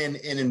 And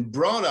in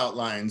broad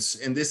outlines,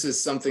 and this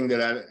is something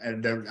that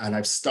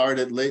I've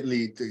started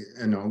lately to,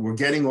 you know, we're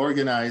getting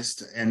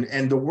organized,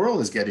 and the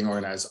world is getting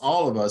organized.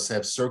 All of us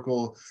have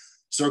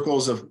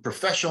circles of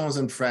professionals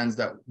and friends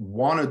that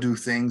want to do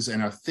things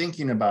and are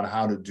thinking about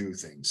how to do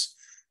things.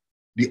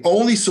 The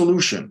only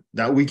solution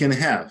that we can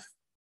have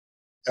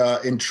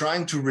in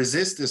trying to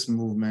resist this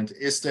movement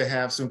is to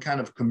have some kind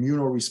of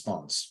communal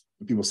response.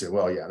 And people say,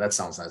 well, yeah, that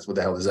sounds nice. What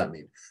the hell does that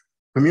mean?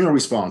 Communal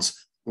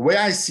response. The way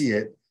I see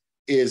it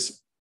is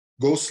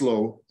go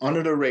slow,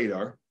 under the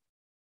radar,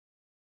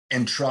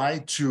 and try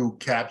to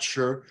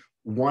capture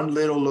one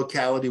little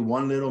locality,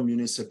 one little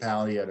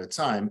municipality at a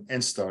time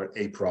and start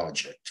a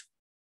project.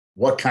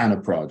 What kind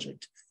of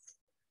project?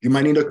 You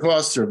might need a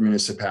cluster of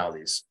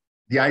municipalities.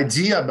 The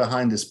idea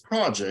behind this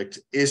project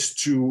is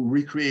to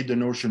recreate the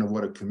notion of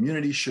what a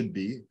community should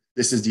be.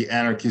 This is the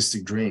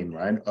anarchistic dream,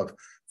 right? Of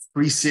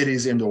free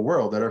cities in the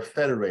world that are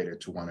federated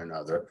to one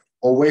another,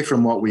 away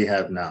from what we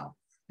have now.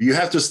 You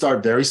have to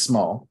start very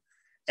small,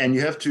 and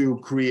you have to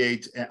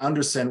create and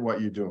understand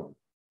what you're doing.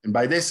 And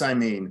by this, I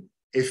mean,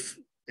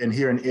 and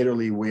here in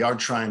Italy, we are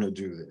trying to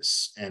do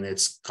this, and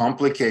it's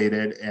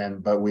complicated,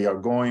 but we are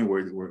going,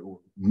 we're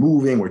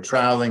moving, we're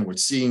traveling, we're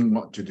seeing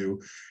what to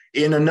do.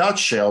 In a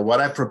nutshell,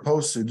 what I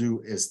propose to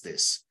do is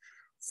this: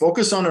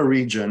 focus on a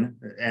region,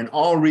 and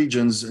all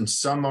regions, and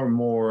some are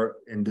more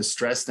in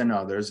distress than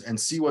others, and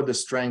see what the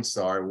strengths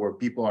are, where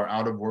people are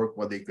out of work,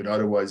 what they could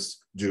otherwise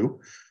do,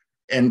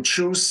 and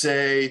choose,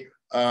 say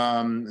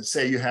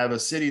you have a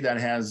city that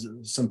has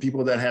some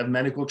people that have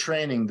medical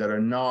training that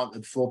are not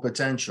at full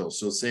potential.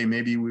 So say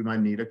maybe we might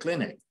need a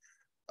clinic.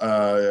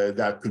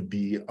 That could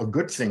be a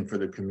good thing for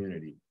the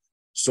community.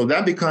 So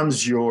that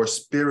becomes your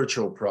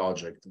spiritual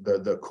project,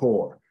 the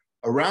core.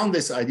 Around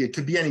this idea, it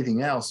could be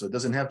anything else. So it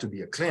doesn't have to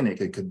be a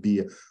clinic. It could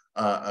be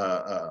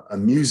a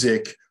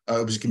music,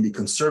 it can be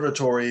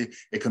conservatory,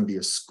 it can be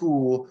a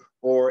school,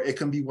 or it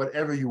can be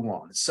whatever you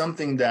want.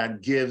 Something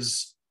that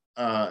gives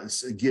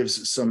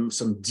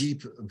some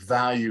deep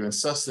value and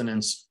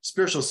sustenance,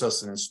 spiritual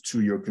sustenance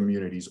to your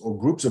communities or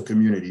groups of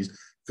communities,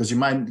 because you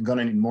might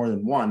gonna need more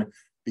than one,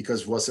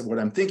 because what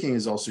I'm thinking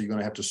is also you're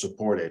gonna have to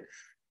support it.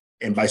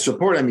 And by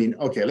support, I mean,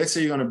 okay, let's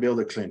say you're gonna build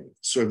a clinic.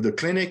 So if the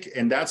clinic,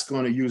 and that's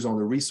gonna use all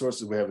the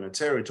resources we have in the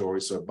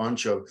territory, so a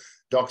bunch of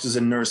doctors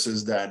and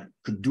nurses that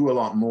could do a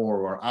lot more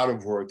or are out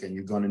of work, and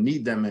you're gonna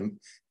need them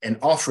and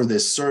offer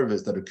this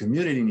service that a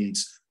community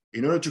needs.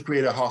 In order to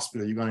create a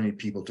hospital, you're going to need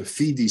people to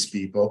feed these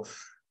people,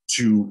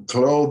 to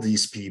clothe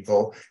these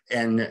people,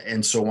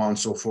 and so on and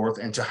so forth,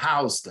 and to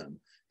house them.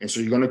 And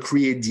so you're going to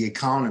create the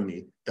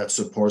economy that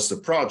supports the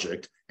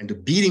project. And the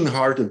beating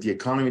heart of the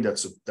economy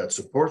that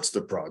supports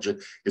the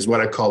project is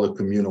what I call a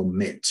communal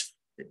mint.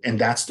 And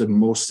that's the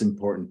most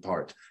important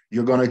part.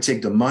 You're going to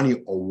take the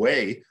money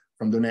away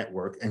from the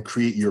network and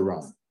create your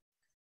own.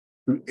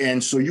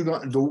 And so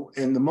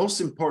and the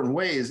most important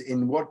way is,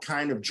 in what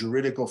kind of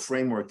juridical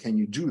framework can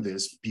you do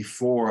this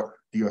before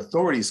the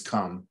authorities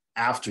come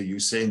after you,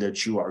 saying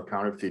that you are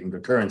counterfeiting the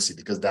currency,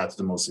 because that's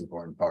the most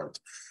important part.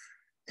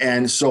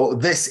 And so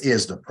this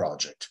is the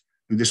project.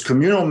 This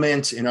communal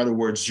mint, in other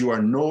words,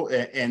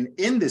 and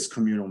in this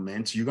communal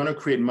mint, you're going to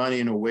create money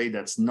in a way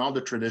that's not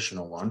the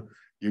traditional one.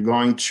 You're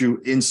going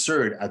to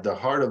insert at the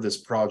heart of this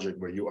project,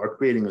 where you are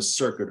creating a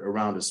circuit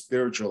around a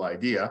spiritual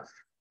idea,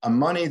 a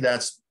money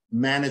that's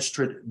managed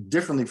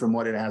differently from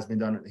what it has been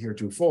done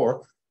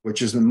heretofore,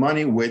 which is the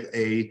money with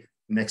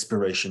an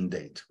expiration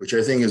date, which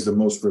I think is the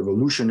most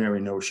revolutionary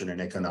notion in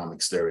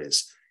economics there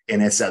is.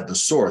 And it's at the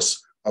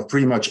source of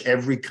pretty much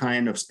every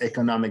kind of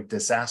economic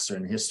disaster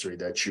in history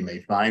that you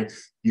may find.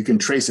 You can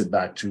trace it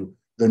back to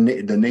the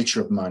nature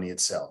of money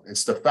itself.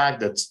 It's the fact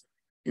that,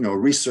 you know,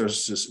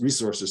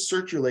 resources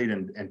circulate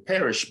and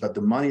perish, but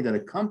the money that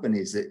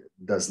accompanies it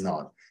does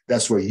not.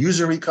 That's where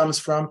usury comes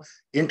from,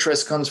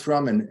 interest comes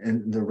from,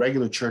 and the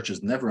regular church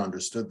has never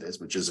understood this,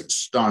 which is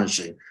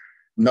astonishing.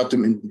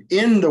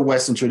 In the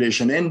Western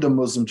tradition, in the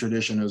Muslim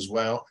tradition as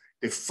well,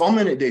 they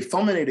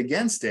fulminate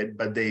against it,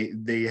 but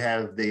they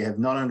have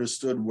not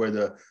understood where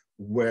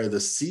the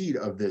seed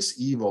of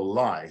this evil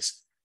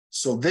lies.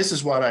 So this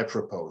is what I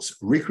propose: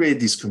 recreate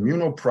these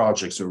communal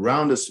projects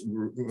around this,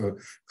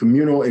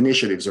 communal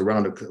initiatives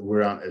around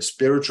a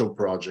spiritual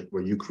project,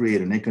 where you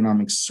create an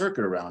economic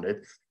circuit around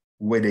it,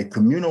 with a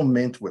communal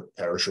mint with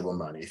perishable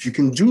money. If you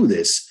can do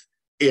this,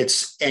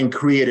 and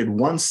create it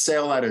one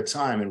cell at a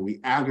time, and we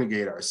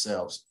aggregate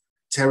ourselves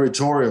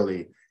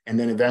territorially and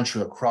then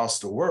eventually across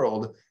the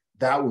world,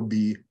 that would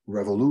be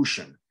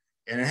revolution.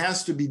 And it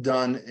has to be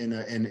done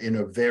in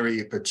a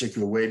very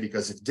particular way,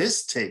 because if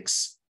this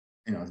takes,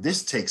 if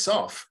this takes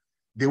off,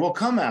 they will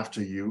come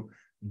after you,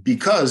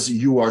 because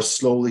you are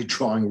slowly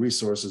drawing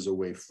resources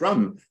away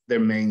from their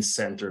main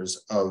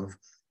centers of,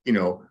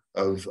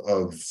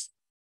 of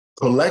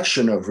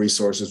collection of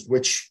resources,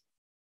 which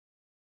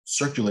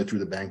circulate through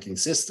the banking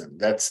system.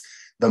 That's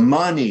the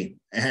money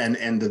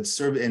and the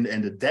service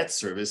and the debt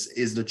service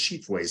is the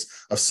cheap ways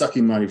of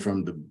sucking money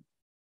from the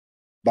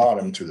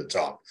bottom to the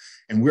top.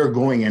 And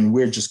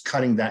we're just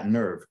cutting that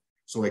nerve.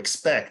 So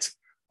expect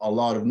a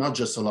lot of, not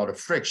just a lot of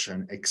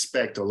friction,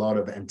 expect a lot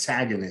of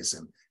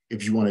antagonism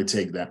if you want to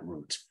take that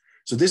route.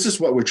 So this is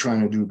what we're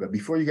trying to do. But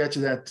before you get to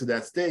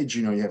that stage,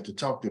 you have to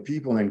talk to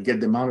people and get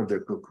them out of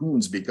their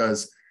cocoons,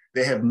 because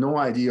they have no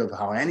idea of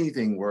how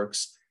anything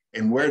works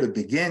and where to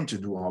begin to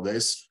do all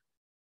this.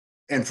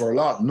 And for a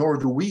lot, nor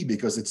do we,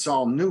 because it's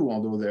all new,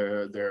 although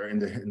they're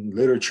in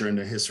literature, in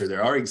the history,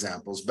 there are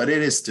examples, but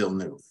it is still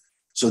new.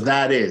 So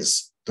that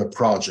is the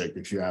project,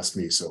 if you ask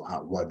me. So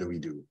what do we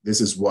do? This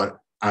is what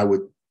I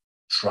would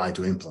try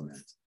to implement.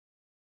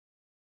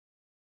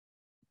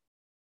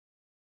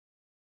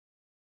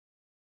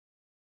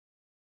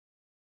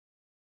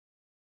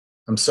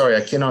 I'm sorry,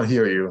 I cannot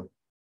hear you.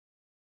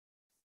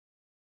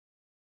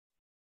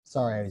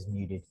 Sorry, I was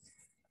muted.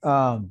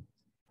 I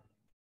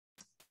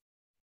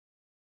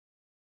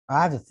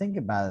have to think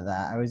about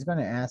that. I'm going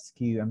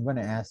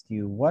to ask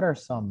you, what are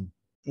some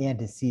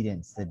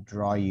antecedents that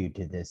draw you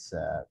to this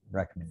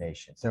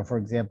recommendation? So, for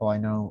example, I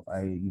know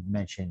you've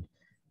mentioned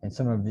in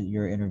some of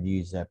your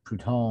interviews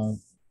Proudhon.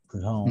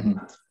 Mm-hmm.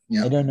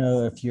 Yeah. I don't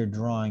know if you're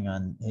drawing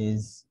on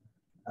his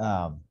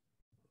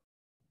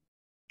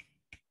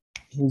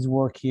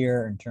work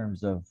here in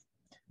terms of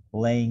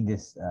laying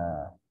this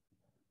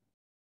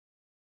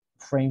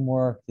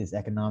framework, this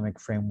economic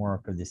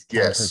framework, or this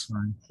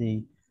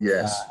countercurrency.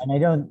 Yes. And I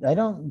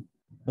don't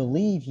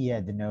believe he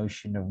had the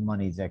notion of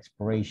money's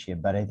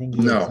expiration, but I think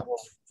he had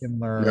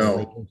similar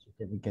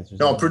certificates.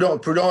 No,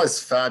 Proudhon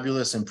is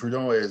fabulous, and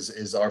Proudhon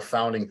is our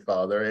founding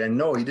father. And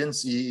no,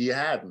 he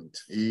hadn't.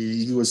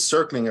 He was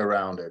circling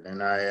around it,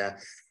 and I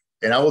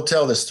will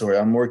tell this story.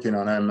 I'm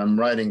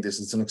writing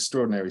this. It's an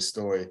extraordinary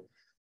story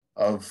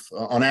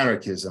on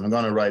anarchism. I'm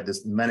going to write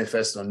this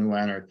manifesto on new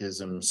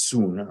anarchism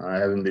soon. I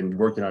haven't been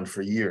working on it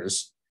for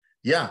years.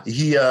 Yeah,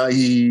 he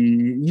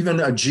even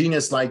a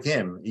genius like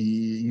him,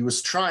 he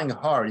was trying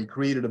hard. He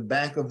created a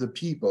bank of the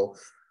people,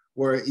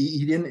 where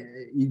he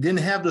didn't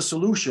have the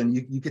solution.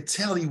 You could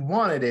tell he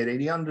wanted it, and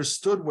he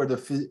understood where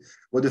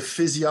the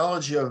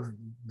physiology of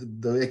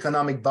the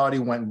economic body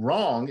went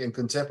wrong in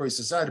contemporary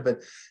society.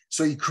 But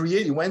so he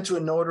went to a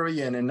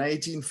notary, and in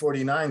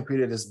 1949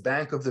 created this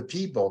bank of the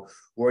people,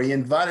 where he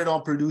invited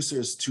all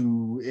producers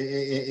to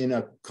in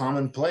a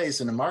common place,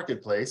 in a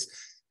marketplace,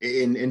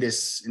 in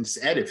this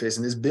edifice,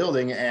 in this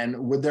building, and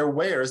with their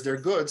wares, their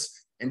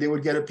goods, and they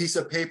would get a piece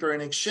of paper in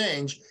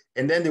exchange,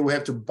 and then they would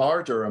have to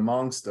barter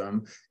amongst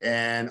them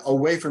and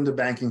away from the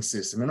banking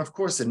system. And of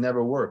course, it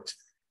never worked,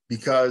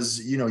 because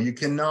you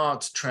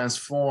cannot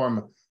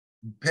transform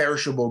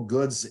perishable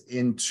goods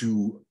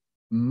into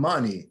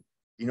money.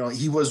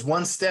 He was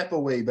one step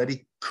away, but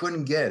he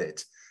couldn't get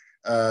it.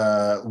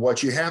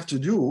 What you have to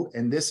do,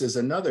 and this is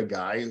another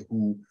guy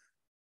who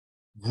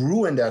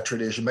grew in that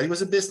tradition, but he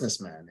was a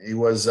businessman. He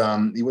was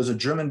a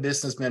German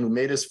businessman who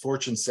made his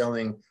fortune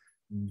selling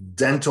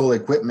dental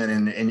equipment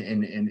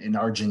in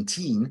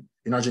Argentina,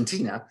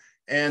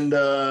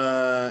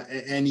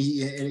 and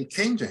he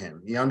came to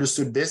him. He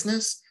understood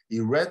business. He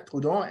read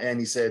Proudhon, and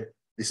he said,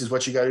 "This is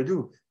what you got to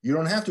do. You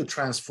don't have to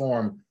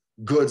transform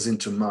goods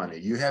into money.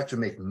 You have to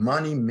make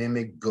money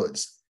mimic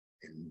goods,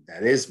 and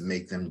that is,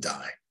 make them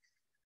die."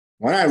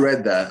 When I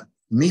read that,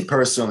 me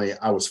personally,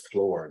 I was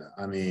floored.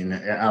 I mean,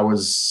 I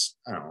was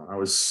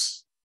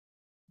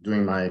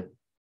doing my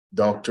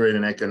doctorate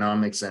in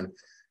economics and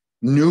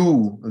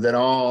knew that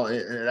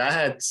I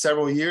had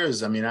several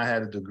years. I mean, I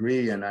had a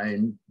degree, and I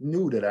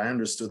knew that I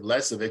understood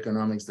less of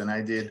economics than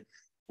I did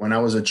when I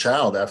was a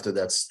child after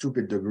that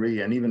stupid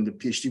degree. And even the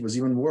PhD was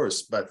even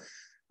worse. But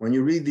when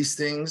you read these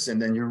things,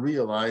 and then you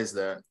realize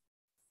that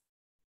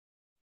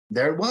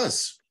there it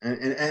was.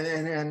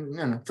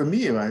 And for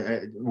me,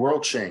 the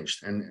world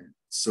changed. And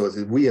so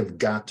we have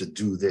got to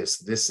do this.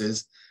 This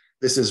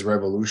is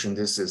revolution.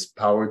 This is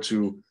power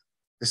to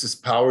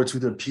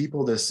the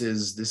people. This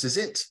is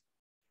it.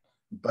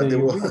 But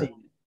so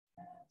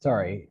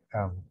sorry.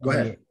 Go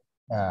ahead.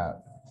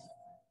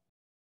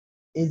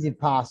 Is it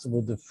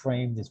possible to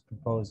frame this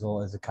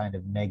proposal as a kind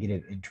of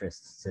negative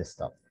interest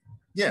system?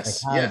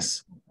 Yes.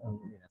 Yes.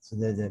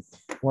 So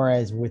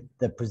whereas with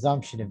the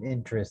presumption of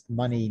interest,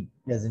 money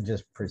doesn't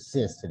just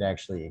persist; it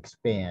actually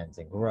expands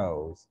and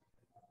grows.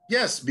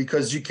 Yes,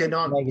 because you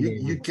cannot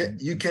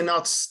you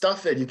cannot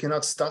stuff it. You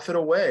cannot stuff it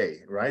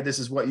away, right? This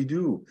is what you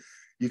do.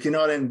 You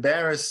cannot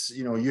embarrass.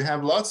 You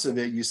have lots of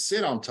it. You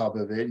sit on top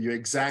of it. You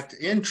exact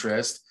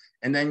interest,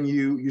 and then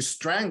you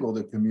strangle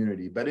the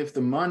community. But if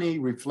the money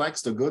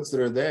reflects the goods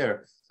that are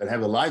there, that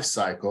have a life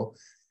cycle,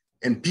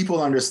 And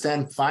people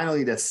understand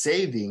finally that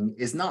saving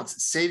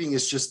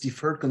is just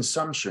deferred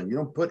consumption. You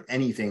don't put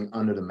anything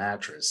under the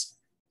mattress.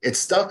 It's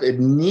stuff, it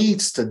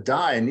needs to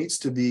die. It needs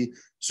to be,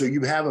 so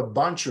you have a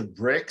bunch of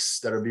bricks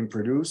that are being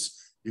produced.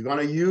 You're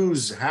going to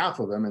use half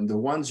of them, and the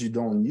ones you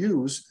don't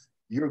use,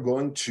 you're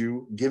going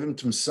to give them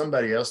to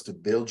somebody else to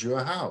build you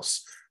a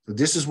house. So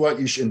this is what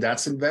you should, and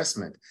that's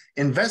investment.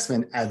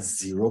 Investment at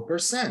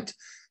 0%,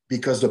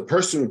 because the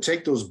person who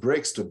take those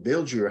bricks to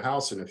build your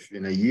house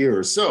in a year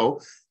or so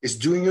is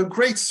doing you a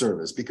great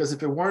service, because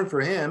if it weren't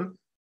for him,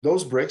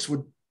 those bricks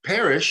would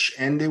perish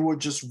and they would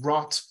just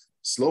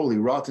slowly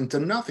rot into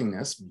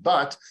nothingness.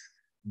 But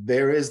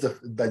there is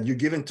that you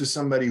give it to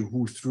somebody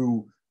who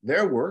through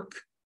their work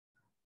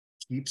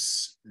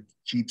keeps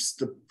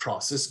the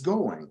process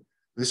going.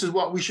 This is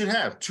what we should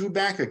have: 2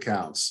 bank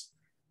accounts,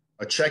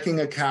 a checking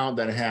account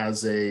that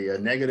has a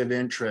negative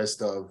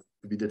interest of,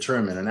 to be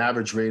determined, an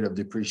average rate of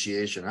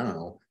depreciation, I don't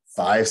know,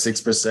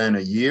 5-6%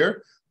 a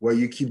year, where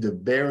you keep the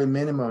bare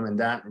minimum, and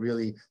that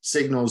really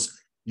signals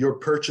your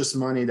purchase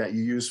money that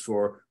you use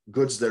for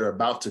goods that are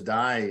about to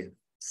die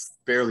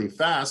fairly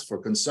fast for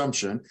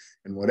consumption,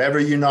 and whatever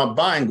you're not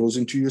buying goes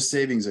into your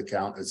savings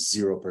account at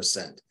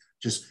 0%.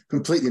 Just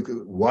completely,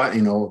 what,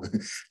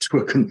 to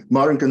a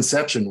modern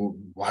conception,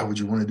 why would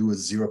you want to do a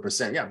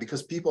 0%? Yeah,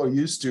 because people are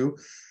used to,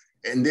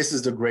 and this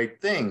is the great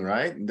thing,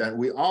 right? That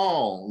we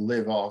all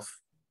live off,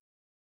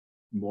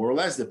 more or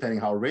less, depending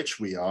how rich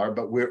we are,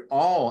 but we're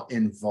all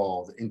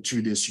involved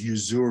into this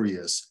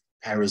usurious,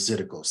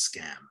 parasitical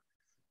scam.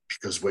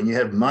 Because when you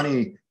have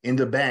money in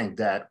the bank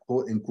that,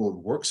 quote unquote,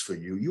 works for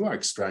you, you are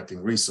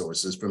extracting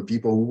resources from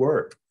people who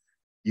work.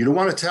 You don't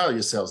want to tell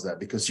yourselves that,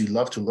 because you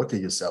love to look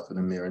at yourself in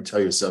the mirror and tell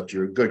yourself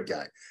you're a good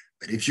guy.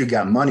 But if you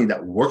got money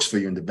that works for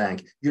you in the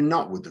bank, you're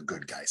not with the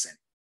good guys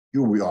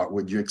anymore. You are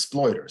with your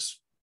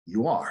exploiters.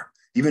 You are,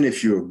 even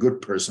if you're a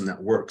good person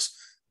that works.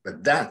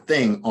 But that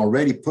thing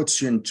already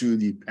puts you into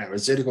the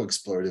parasitical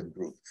exploitative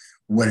group,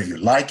 whether you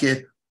like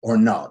it or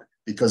not.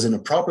 Because in a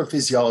proper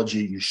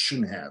physiology, you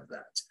shouldn't have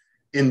that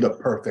in the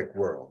perfect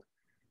world.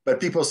 But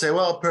people say,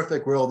 well,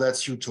 perfect world,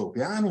 that's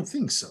utopia. I don't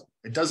think so.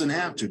 It doesn't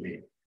have to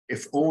be.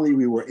 If only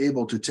we were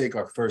able to take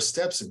our first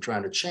steps in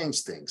trying to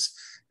change things.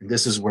 And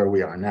this is where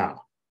we are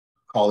now.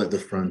 Call it the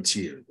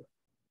frontier.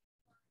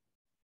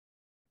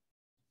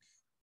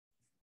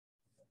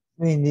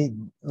 I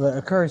mean, what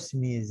occurs to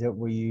me is that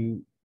what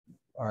you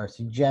are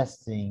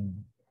suggesting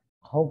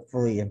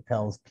hopefully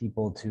impels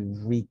people to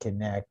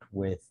reconnect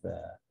with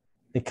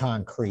the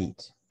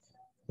concrete.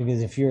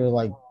 Because if you're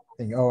like,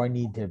 thinking, oh, I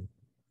need to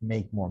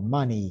make more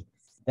money,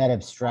 that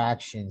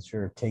abstraction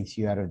sort of takes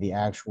you out of the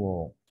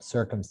actual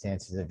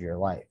circumstances of your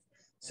life.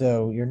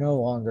 So you're no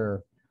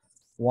longer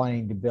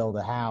wanting to build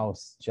a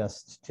house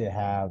just to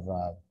have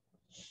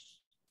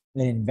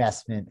an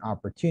investment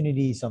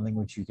opportunity, something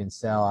which you can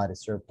sell at a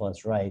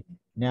surplus, right?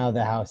 Now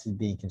the house is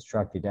being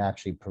constructed to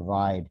actually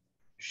provide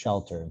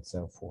shelter and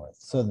so forth.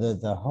 So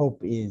the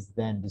hope is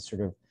then to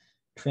sort of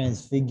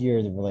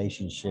transfigure the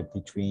relationship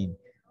between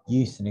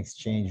use and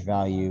exchange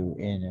value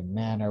in a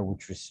manner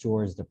which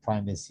restores the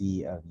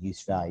primacy of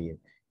use value.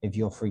 If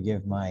you'll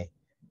forgive my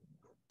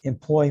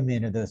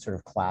employment of those sort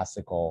of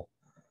classical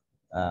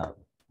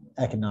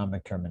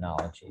economic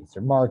terminologies.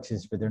 They're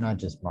Marxist, but they're not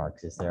just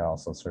Marxist. They're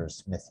also sort of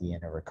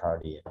Smithian or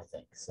Ricardian, I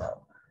think.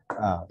 So,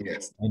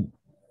 yes. And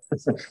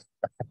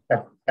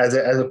as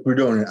a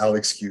Proudhonian, I'll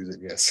excuse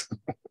it. Yes.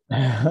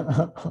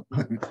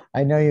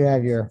 I know you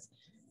have your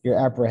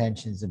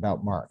apprehensions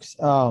about Marx.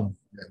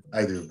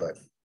 I do, but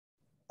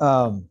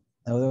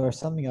there was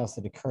something else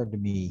that occurred to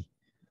me.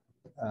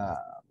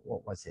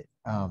 What was it?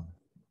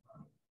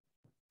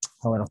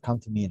 It'll come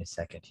to me in a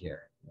second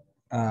here.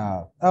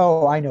 I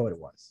know what it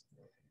was.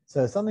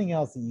 So something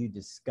else that you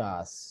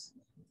discuss,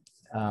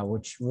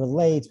 which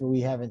relates, but we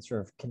haven't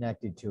sort of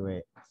connected to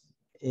it,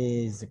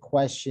 is the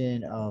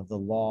question of the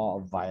law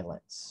of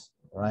violence,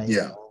 right?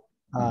 Yeah.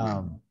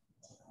 And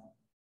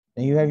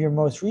you have your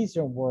most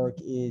recent work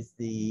is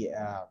the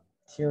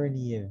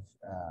tyranny of,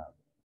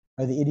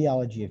 or the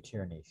ideology of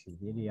tyranny,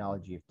 the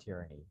ideology of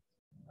tyranny.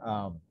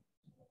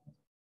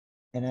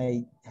 And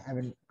I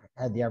haven't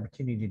had the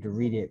opportunity to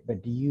read it,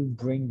 but do you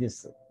bring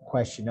this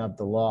question of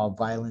the law of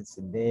violence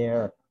in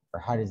there, or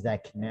how does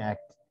that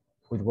connect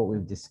with what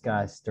we've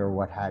discussed, or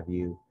what have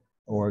you,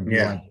 or do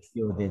you want to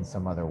deal with it in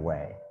some other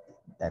way?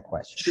 That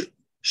question.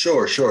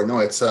 Sure. No,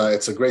 it's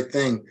a great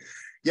thing.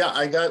 Yeah,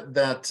 I got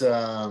that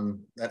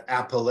that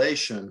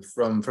appellation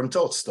from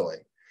Tolstoy,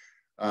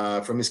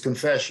 from his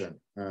Confession.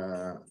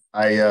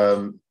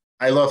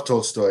 I love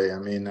Tolstoy. I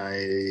mean,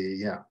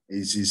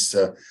 he's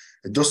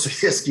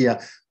Dostoevsky.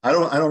 I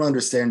don't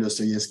understand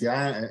Dostoevsky,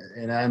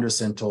 and I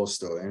understand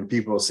Tolstoy. And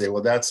people say,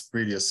 well, that's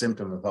pretty a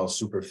symptom of how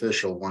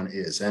superficial one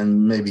is,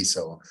 and maybe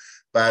so,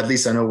 but at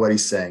least I know what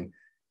he's saying.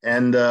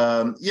 And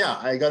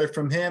I got it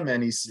from him,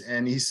 and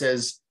he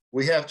says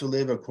we have to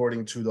live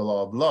according to the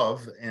law of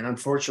love. And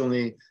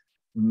unfortunately,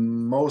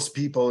 most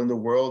people in the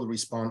world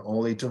respond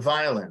only to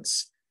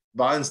violence.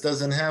 Violence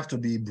doesn't have to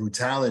be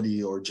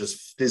brutality or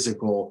just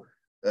physical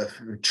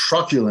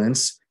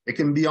truculence. It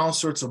can be all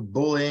sorts of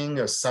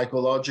bullying,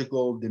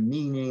 psychological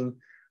demeaning,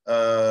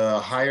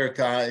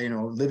 hierarchy,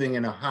 living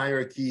in a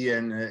hierarchy,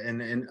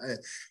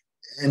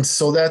 and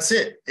so that's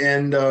it.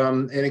 And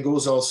it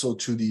goes also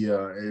to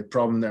the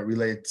problem that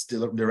relates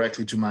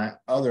directly to my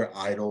other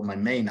idol, my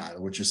main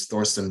idol, which is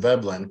Thorstein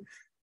Veblen,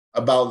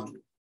 about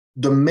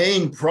the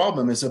main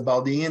problem is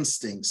about the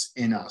instincts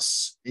in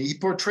us. He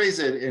portrays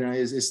it,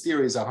 his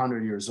theory is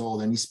 100 years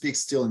old, and he speaks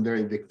still in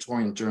very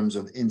Victorian terms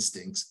of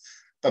instincts.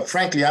 But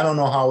frankly, I don't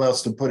know how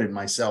else to put it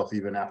myself,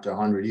 even after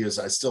 100 years.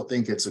 I still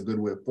think it's a good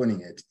way of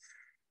putting it.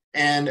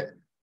 And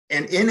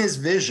in his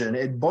vision,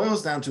 it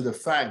boils down to the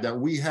fact that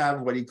we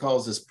have what he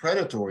calls this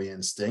predatory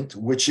instinct,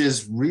 which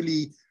is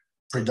really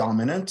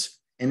predominant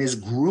and is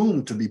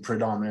groomed to be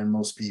predominant in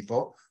most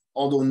people.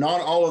 Although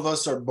not all of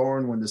us are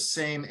born with the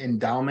same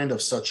endowment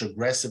of such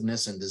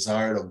aggressiveness and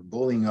desire of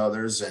bullying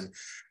others and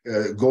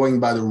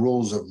going by the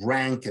rules of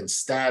rank and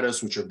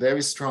status, which are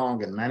very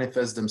strong and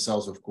manifest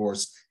themselves, of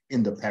course,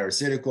 in the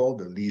parasitical,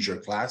 the leisure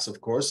class, of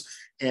course,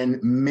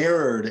 and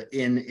mirrored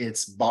in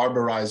its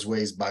barbarized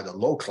ways by the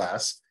low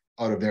class,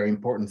 a very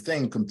important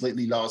thing,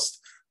 completely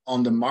lost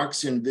on the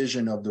Marxian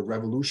vision of the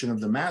revolution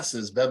of the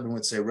masses. Veblen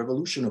would say,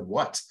 revolution of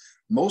what?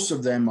 Most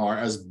of them are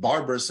as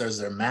barbarous as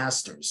their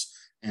masters.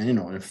 And,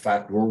 in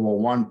fact, World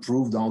War I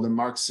proved all the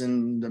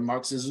Marxism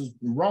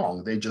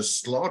wrong. They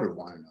just slaughtered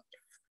one another.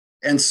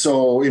 And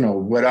so,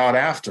 without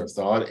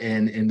afterthought,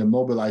 and the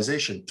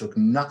mobilization took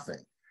nothing.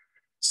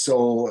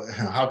 So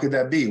how could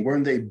that be?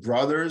 Weren't they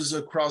brothers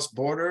across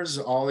borders,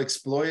 all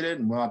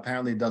exploited? Well,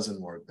 apparently it doesn't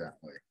work that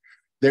way.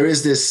 There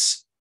is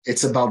this,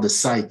 it's about the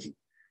psyche.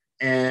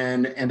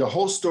 And the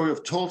whole story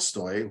of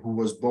Tolstoy, who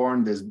was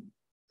born this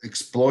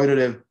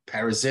exploitative,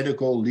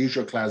 parasitical,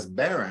 leisure class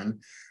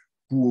baron,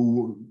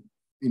 who,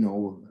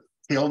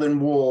 killed in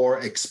war,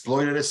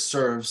 exploited his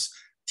serfs,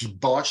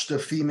 debauched the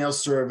female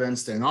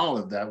servants, and all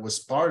of that was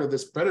part of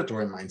this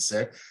predatory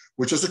mindset,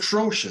 which was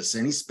atrocious.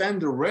 And he spent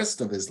the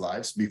rest of his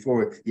life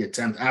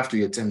after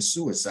he attempts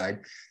suicide,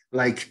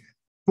 like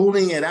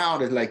pulling it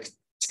out and like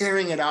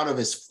tearing it out of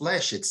his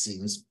flesh, it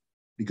seems,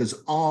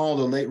 because all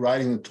the late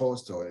writing of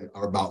Tolstoy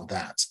are about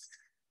that,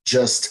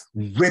 just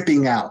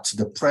ripping out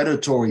the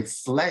predatory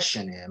flesh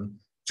in him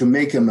to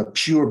make him a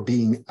pure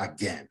being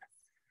again.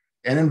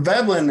 And in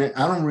Veblen,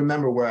 I don't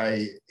remember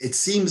it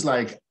seems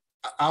like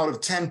out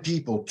of 10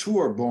 people, 2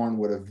 are born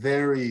with a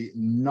very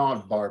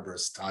not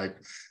barbarous type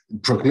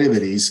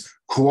proclivities,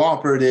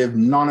 cooperative,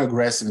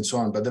 non-aggressive, and so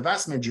on. But the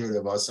vast majority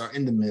of us are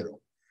in the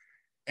middle.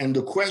 And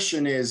the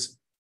question is,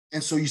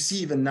 and so you see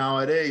even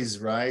nowadays,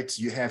 right,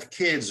 you have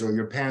kids or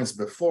your parents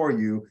before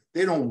you,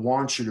 they don't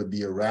want you to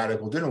be a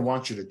radical. They don't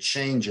want you to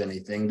change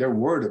anything. They're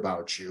worried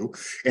about you.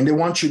 And they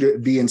want you to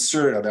be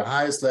inserted at the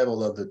highest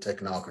level of the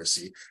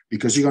technocracy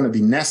because you're going to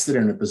be nested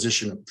in a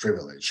position of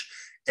privilege.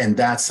 And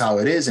that's how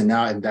it is. And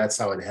that's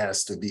how it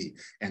has to be.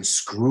 And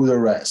screw the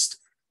rest.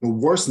 The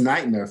worst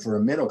nightmare for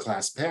a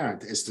middle-class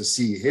parent is to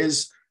see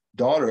his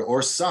daughter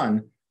or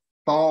son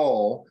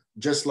fall,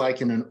 just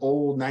like in an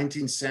old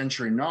 19th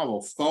century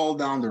novel, fall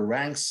down the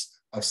ranks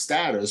of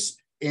status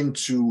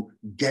into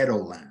ghetto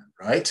land,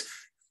 right?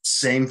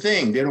 Same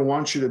thing. They don't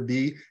want you to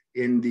be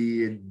in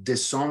the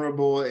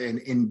dishonorable and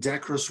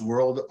indecorous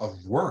world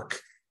of work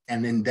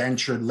and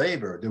indentured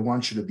labor. They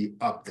want you to be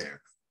up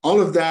there.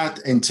 All of that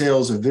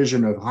entails a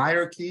vision of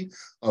hierarchy,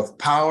 of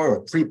power,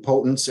 of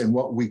prepotence, and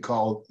what we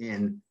call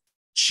in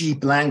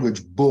cheap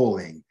language,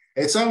 bullying.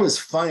 It's always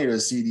funny to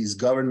see these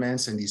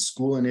governments and these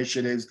school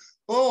initiatives.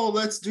 Oh,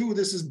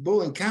 this is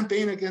bullying,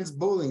 campaign against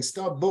bullying,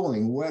 stop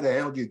bullying. Where the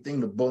hell do you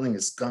think the bullying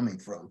is coming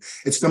from?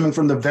 It's coming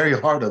from the very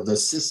heart of the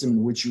system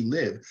in which you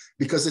live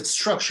because it's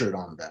structured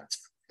on that.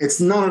 It's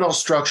not at all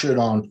structured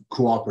on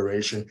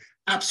cooperation,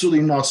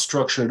 absolutely not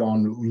structured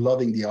on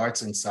loving the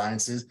arts and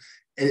sciences.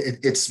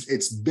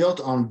 It's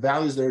built on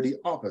values that are the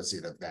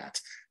opposite of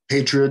that.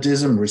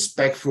 Patriotism,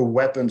 respect for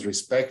weapons,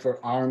 respect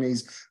for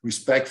armies,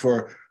 respect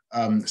for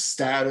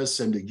status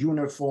and the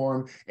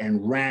uniform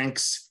and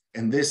ranks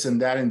and this and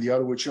that and the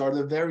other, which are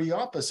the very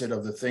opposite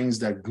of the things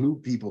that glue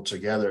people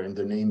together in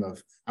the name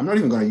of, I'm not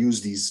even going to use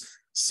these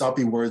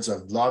soppy words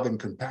of love and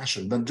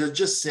compassion, but to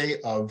just say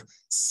of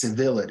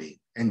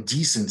civility and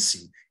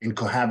decency in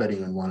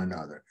cohabiting with one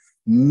another.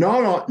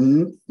 Not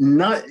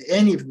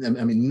any of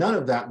them, none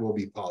of that will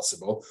be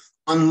possible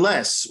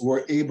unless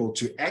we're able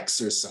to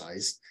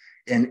exercise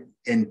and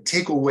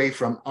take away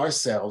from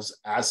ourselves,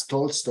 as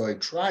Tolstoy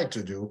tried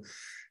to do,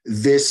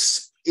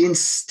 this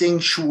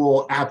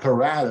instinctual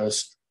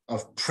apparatus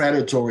of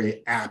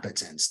predatory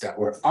appetence that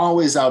we're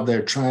always out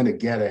there trying to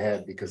get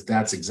ahead because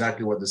that's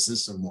exactly what the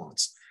system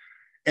wants.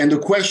 And the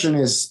question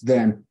is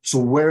then, so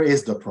where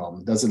is the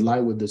problem? Does it lie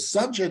with the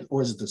subject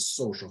or is it the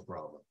social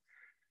problem?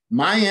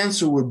 My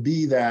answer would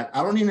be that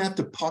I don't even have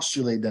to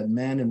postulate that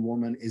man and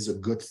woman is a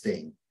good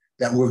thing,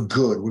 that we're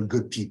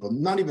good people.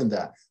 Not even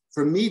that.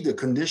 For me, the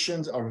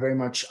conditions are very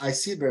much, I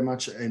see it very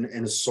much in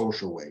a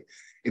social way.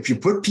 If you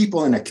put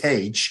people in a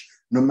cage,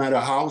 no matter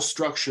how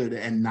structured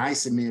and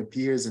nice it may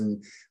appear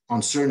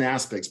on certain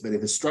aspects, but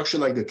if it's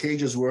structured like the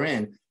cages we're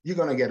in, you're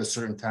going to get a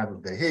certain type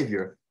of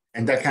behavior.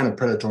 And that kind of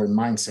predatory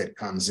mindset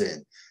comes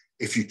in.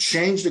 If you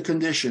change the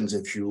conditions,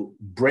 if you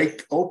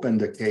break open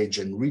the cage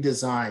and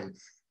redesign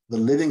the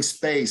living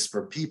space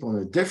for people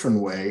in a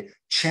different way,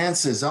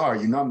 chances are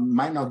you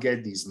might not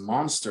get these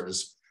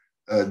monsters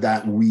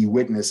that we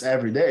witness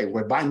every day.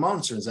 Where by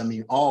monsters, I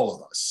mean all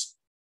of us,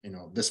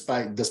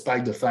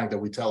 despite the fact that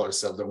we tell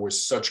ourselves that we're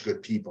such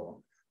good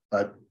people.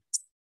 But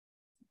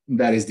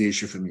that is the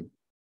issue for me.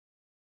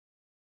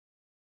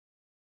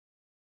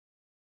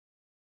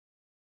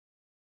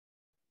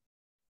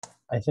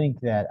 I think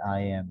that I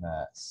am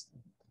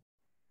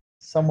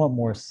somewhat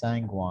more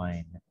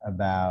sanguine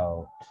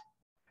about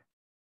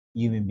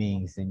human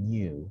beings than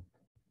you,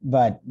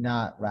 but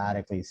not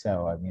radically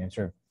so. I mean, it's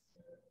sort of,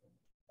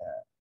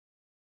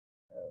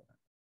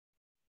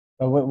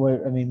 but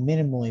what I mean,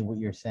 minimally, what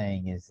you're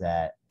saying is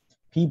that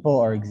people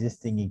are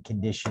existing in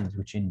conditions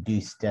which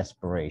induce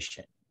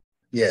desperation.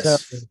 So,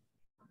 Yes.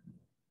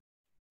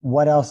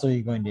 what else are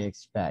you going to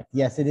expect?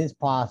 Yes, it is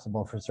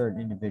possible for certain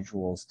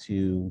individuals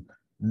to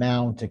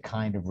mount a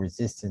kind of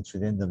resistance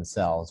within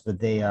themselves, but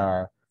they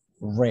are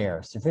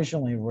rare,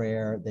 sufficiently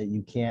rare that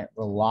you can't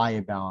rely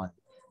upon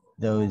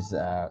those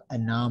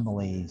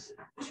anomalies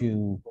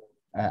to,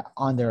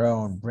 on their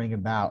own, bring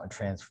about a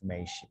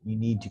transformation. You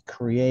need to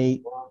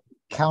create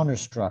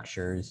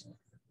counterstructures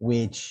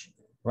which,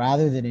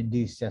 rather than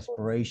induce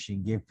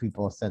desperation, give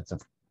people a sense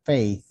of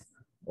faith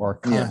or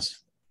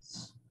confidence.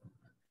 Yes.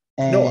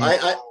 And No, I'm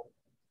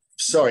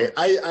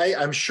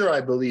sure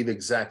I believe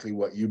exactly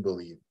what you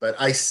believe, but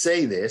I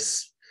say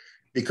this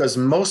because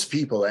most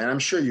people, and I'm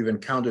sure you've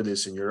encountered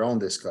this in your own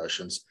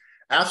discussions,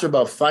 after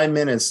about 5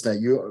 minutes that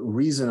you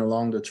reason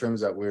along the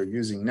terms that we're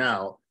using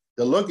now,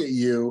 they'll look at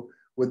you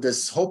with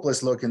this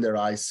hopeless look in their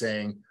eyes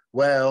saying,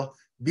 well,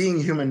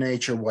 being human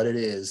nature, what it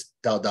is, ...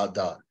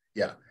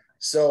 Yeah.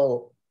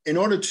 So in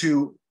order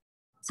to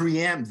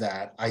preempt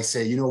that, I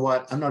say, you know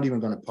what? I'm not even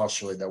going to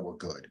postulate that we're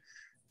good.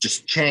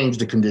 Just change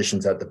the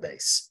conditions at the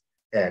base,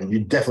 and you're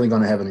definitely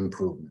going to have an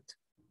improvement.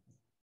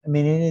 I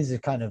mean, it is a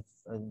kind of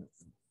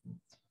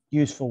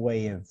useful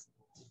way of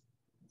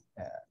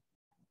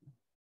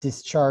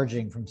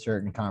discharging from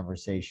certain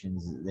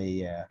conversations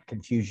the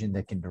confusion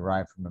that can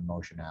derive from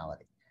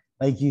emotionality.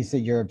 Like you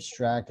said, you're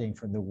abstracting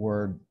from the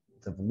word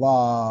of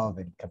love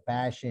and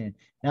compassion,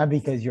 not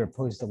because you're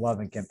opposed to love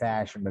and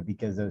compassion, but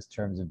because those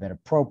terms have been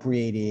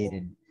appropriated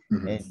and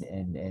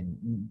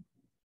and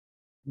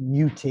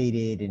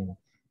mutated and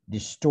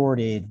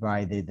distorted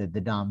by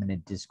the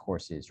dominant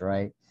discourses,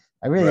 right?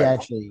 I really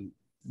actually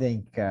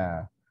think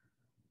there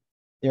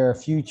are a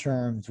few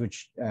terms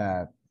which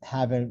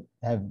haven't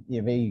have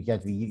you got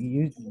to be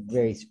used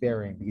very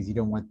sparing because you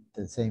don't want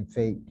the same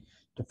fate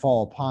to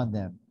fall upon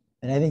them.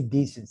 And I think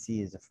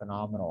decency is a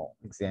phenomenal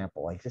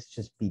example. Like, let's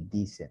just be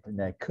decent. And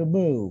that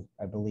Camus,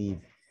 I believe,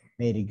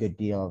 made a good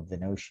deal of the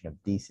notion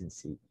of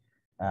decency.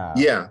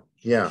 Yeah.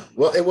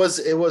 Well, it was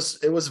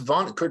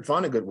Kurt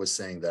Vonnegut was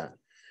saying that,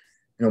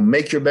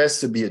 make your best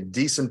to be a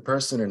decent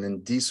person in a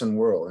decent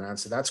world. And I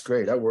said, that's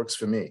great. That works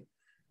for me.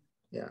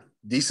 Yeah.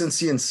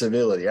 Decency and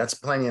civility. That's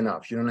plenty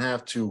enough. You don't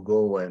have to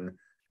go and,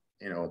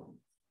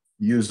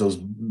 use those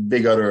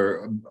big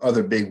other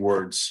big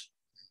words.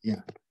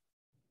 Yeah.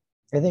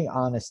 I think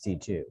honesty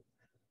too.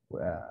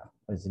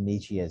 As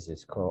Nietzsche has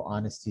this quote,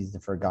 honesty is the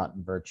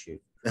forgotten virtue.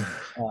 Yeah.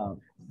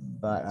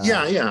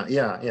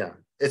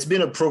 It's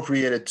been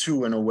appropriated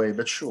too in a way,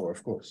 but sure,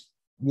 of course.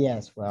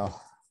 Yes,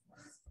 well,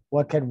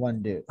 what can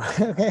one do?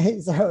 Okay,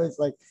 so it's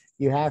like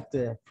you have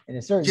to, in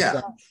a certain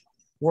sense,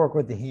 work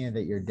with the hand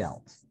that you're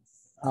dealt.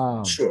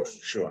 Sure.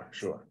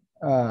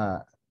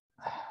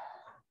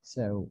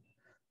 So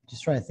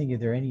just trying to think if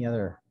there are any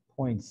other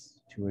points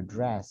to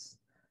address.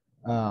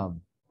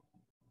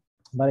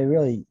 But I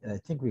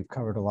think we've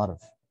covered a lot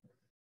of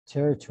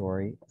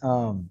territory.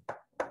 The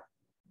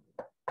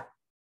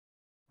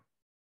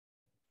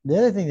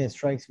other thing that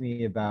strikes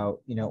me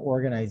about,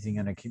 organizing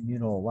on a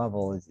communal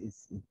level is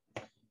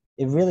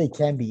it really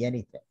can be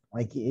anything.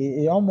 Like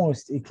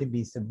it can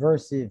be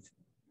subversive.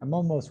 I'm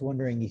almost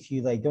wondering if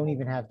you don't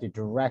even have to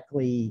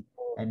directly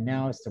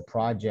announce the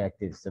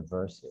project is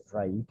subversive,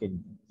 right? You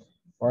can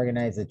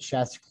organize a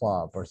chess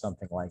club or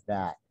something like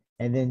that.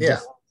 And then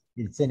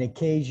it's an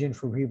occasion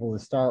for people to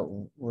start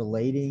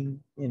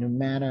relating in a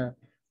manner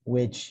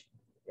which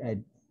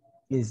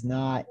is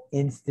not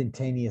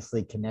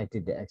instantaneously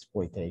connected to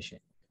exploitation.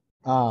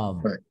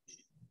 Right.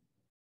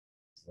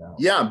 So.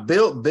 Yeah,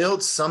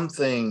 build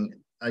something.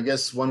 I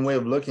guess one way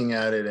of looking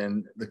at it,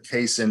 and the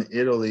case in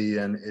Italy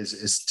and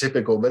is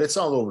typical, but it's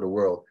all over the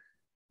world.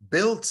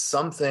 Build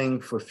something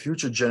for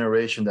future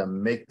generation that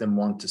make them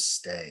want to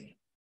stay.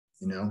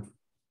 And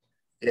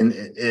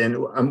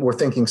we're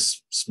thinking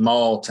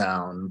small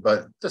town,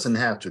 but it doesn't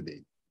have to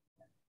be.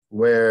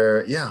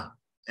 Where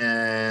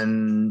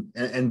and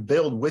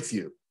build with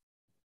you.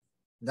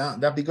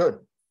 That'd be good.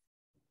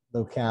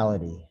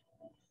 Locality.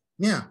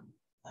 Yeah.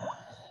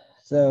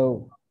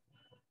 So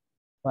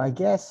I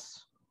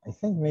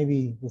think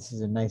maybe this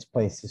is a nice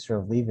place to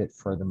sort of leave it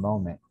for the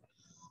moment.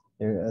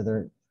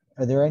 Are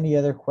there any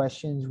other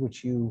questions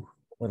which you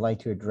would like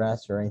to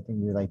address, or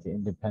anything you'd like to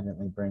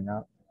independently bring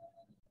up?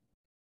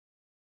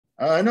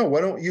 No, why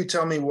don't you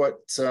tell me what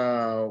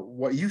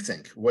you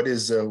think? What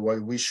is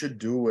what we should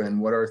do, and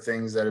what are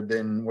things that have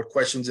been, what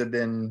questions have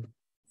been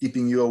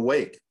keeping you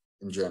awake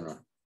in general?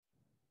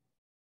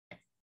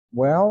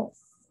 Well,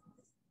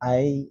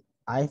 I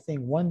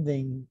think one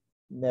thing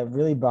that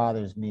really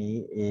bothers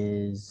me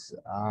is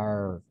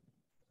our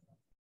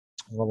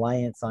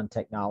reliance on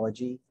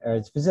technology,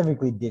 or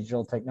specifically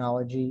digital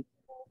technology.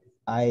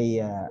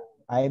 I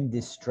am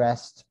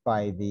distressed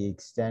by the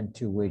extent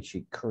to which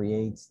it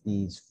creates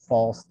these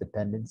false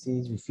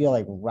dependencies. We feel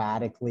like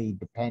radically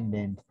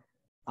dependent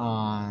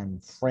on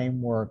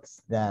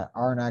frameworks that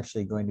aren't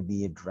actually going to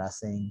be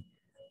addressing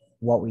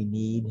what we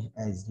need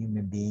as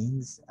human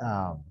beings.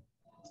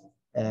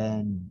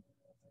 And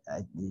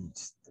you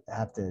just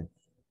have to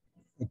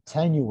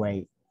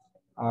attenuate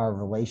our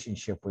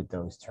relationship with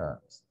those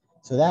terms.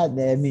 So that,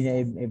 I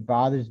mean, it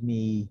bothers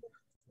me,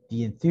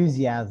 the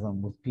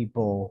enthusiasm with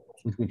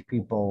which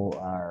people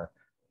are,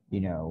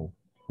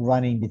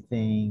 running to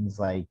things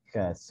like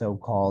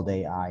so-called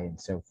AI and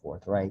so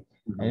forth, right?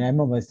 Mm-hmm. And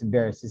I'm almost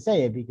embarrassed to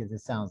say it because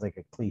it sounds like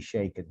a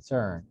cliche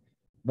concern,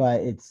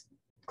 but it's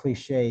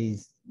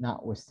cliches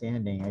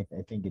notwithstanding.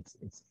 I think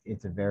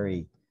it's a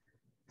very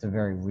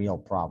real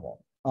problem.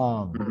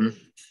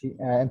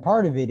 Mm-hmm. And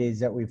part of it is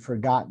that we've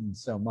forgotten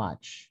so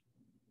much,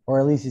 or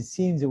at least it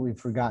seems that we've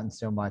forgotten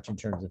so much in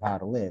terms of how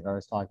to live. I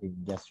was talking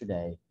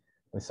yesterday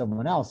with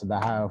someone else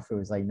about how if it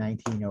was like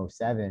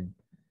 1907,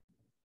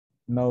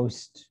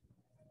 most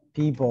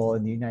people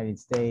in the United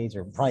States,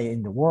 or probably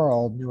in the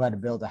world, knew how to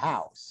build a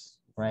house,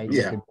 right?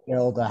 You Yeah. could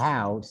build a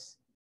house.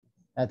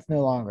 That's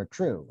no longer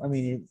true. I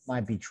mean, it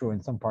might be true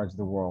in some parts of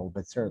the world,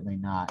 but certainly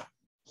not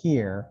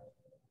here.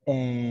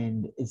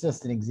 And it's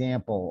just an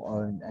example.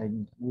 I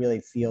really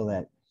feel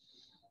that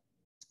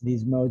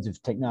these modes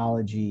of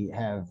technology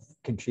have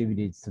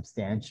contributed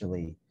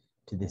substantially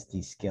to this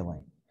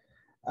de-skilling.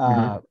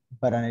 Mm-hmm.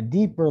 But on a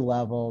deeper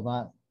level,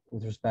 not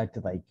with respect to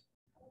like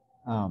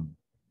um,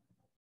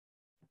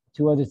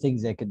 two other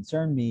things that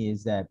concern me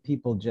is that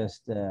people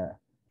just, and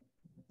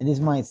this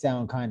might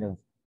sound kind of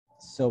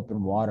soap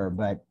and water,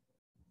 but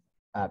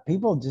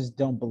people just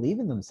don't believe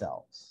in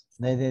themselves.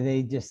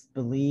 They just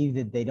believe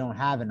that they don't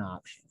have an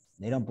option.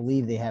 They don't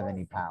believe they have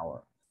any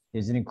power.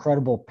 There's an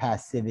incredible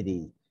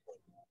passivity.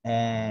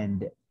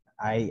 And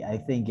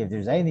I think if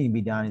there's anything to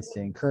be done, is to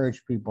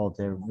encourage people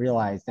to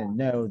realize that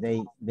no,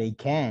 they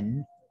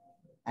can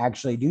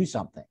actually do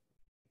something,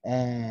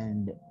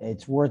 and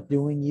it's worth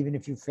doing even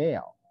if you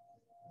fail.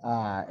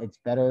 It's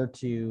better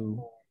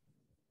to,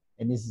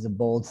 and this is a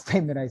bold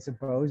statement, I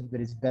suppose,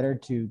 but it's better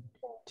to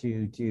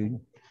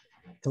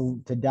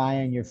to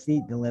die on your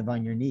feet than live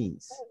on your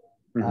knees.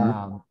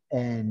 Mm-hmm.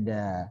 And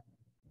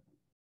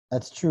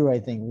that's true, I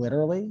think,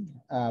 literally,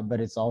 but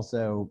it's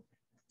also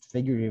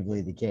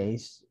figuratively the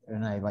case.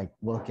 And I like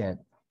look at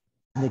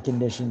the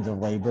conditions of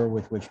labor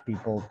with which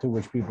people to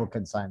which people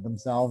consign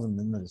themselves, and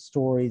then the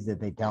stories that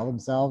they tell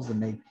themselves, and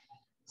make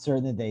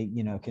certain that they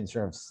can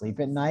sort of sleep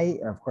at night.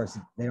 Or of course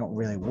they don't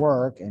really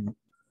work, and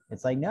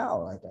it's like no,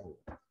 like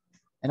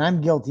and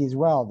I'm guilty as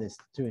well, this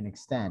to an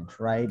extent,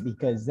 right?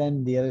 Because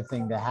then the other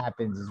thing that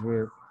happens is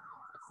we're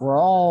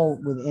all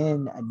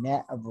within a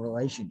net of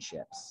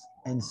relationships,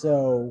 and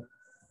so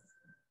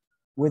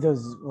with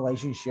those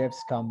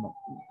relationships come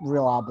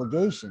real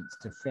obligations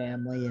to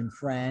family and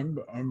friend.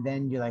 And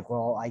then you're like,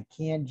 well, I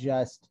can't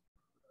just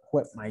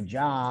quit my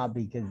job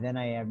because then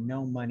I have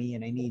no money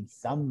and I need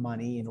some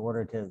money in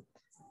order to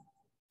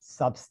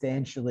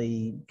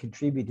substantially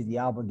contribute to the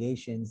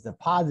obligations, the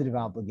positive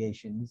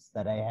obligations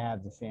that I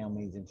have to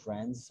families and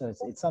friends. So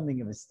it's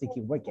something of a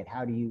sticky wicket.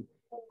 How do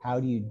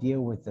you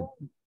deal with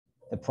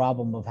the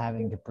problem of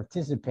having to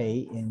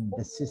participate in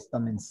the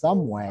system in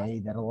some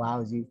way that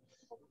allows you?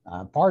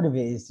 Part of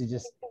it is to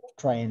just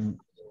try and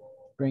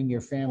bring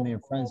your family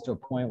and friends to a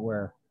point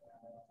where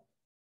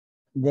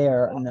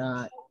they're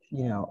not,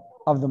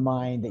 of the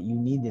mind that you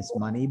need this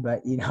money,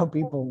 but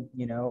people,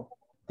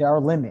 there are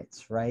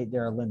limits, right?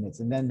 There are limits,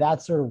 and then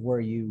that's sort of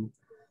where you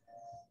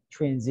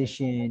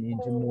transition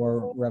into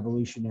more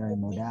revolutionary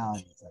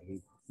modalities.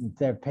 Like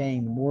instead of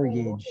paying the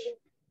mortgage,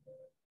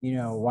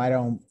 why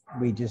don't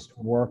we just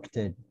work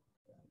to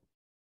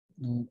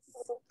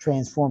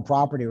transform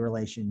property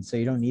relations so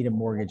you don't need a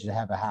mortgage to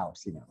have a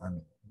house?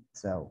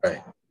 So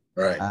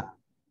Right.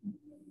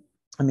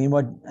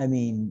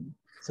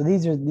 So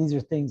these are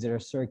things that are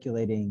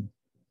circulating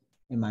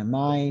in my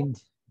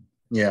mind,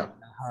 Yeah.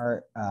 my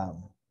heart.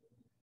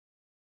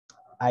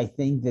 I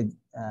think that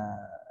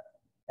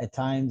at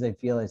times I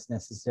feel it's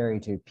necessary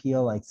to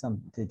appeal like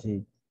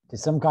to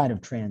some kind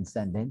of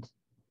transcendent,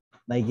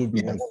 like it,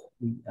 Yeah.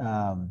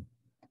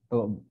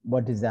 but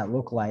what does that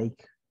look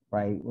like,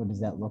 right? What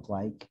does that look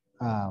like?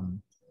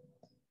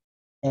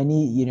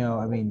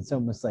 It's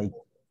almost like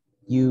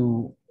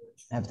you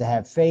have to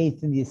have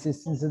faith in the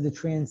assistance of the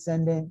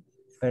transcendent,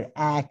 but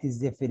act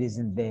as if it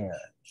isn't there,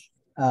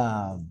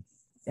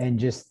 and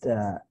just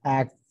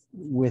act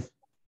with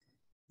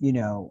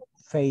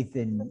faith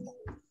in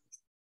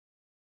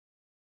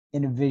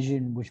in a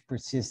vision which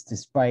persists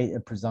despite a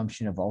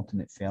presumption of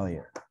ultimate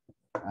failure.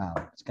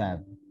 It's kind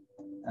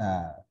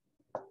of,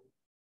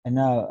 I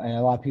know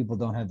a lot of people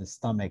don't have the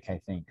stomach, I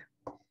think,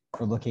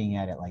 for looking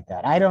at it like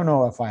that. I don't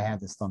know if I have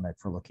the stomach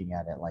for looking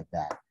at it like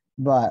that,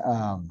 but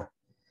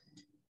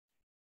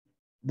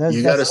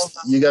you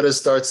gotta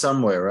start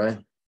somewhere, right?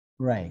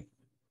 Right.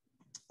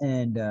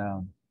 And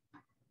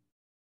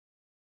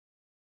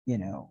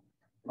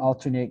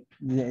alternate.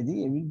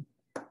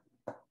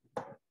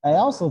 I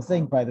also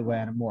think, by the way,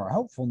 on a more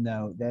hopeful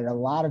note, that a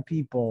lot of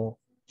people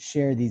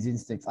share these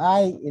instincts.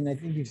 And I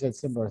think you've said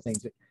similar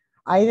things.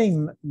 I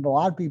think a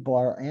lot of people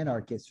are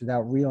anarchists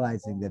without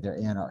realizing that they're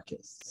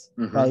anarchists,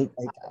 right?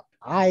 Like,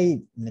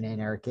 I'm an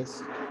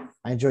anarchist.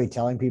 I enjoy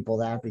telling people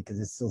that because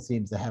it still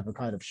seems to have a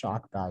kind of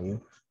shock value.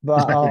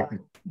 But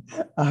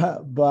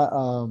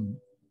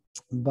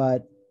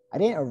but I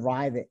didn't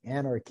arrive at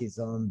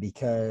anarchism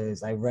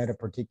because I read a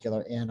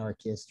particular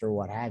anarchist or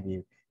what have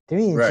you. To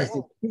me, it's just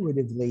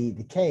intuitively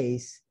the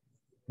case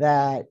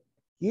that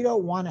you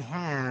don't want to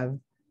have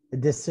the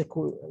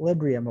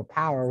disequilibrium of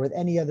power with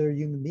any other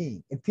human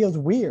being. It feels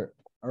weird,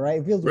 all right?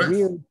 It feels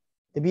weird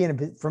to be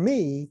for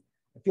me,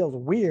 it feels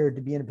weird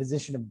to be in a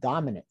position of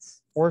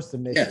dominance or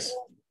submission. Yes.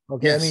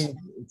 Okay, yes. I mean,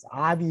 it's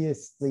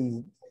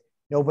obviously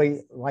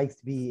nobody likes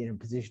to be in a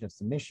position of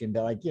submission,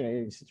 but like,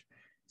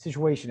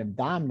 situation of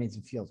dominance,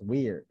 it feels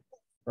weird,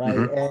 right?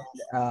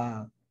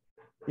 And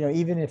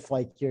even if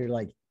like you're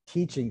like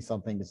teaching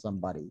something to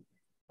somebody,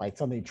 like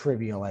something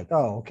trivial, like,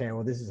 oh, okay,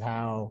 well, this is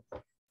how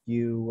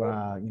you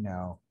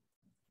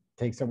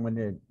take someone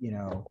to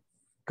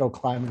go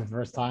climb the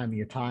first time,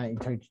 you're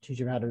teach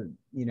them how to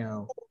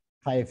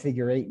tie a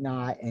figure 8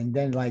 knot, and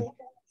then like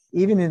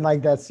even in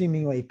like that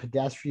seemingly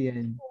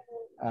pedestrian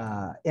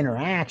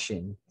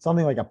interaction,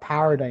 something like a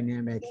power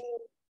dynamic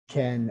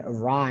can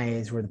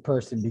arise where the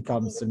person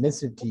becomes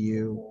submissive to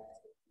you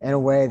in a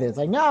way that's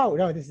like, no,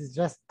 this is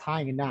just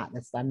tying a knot.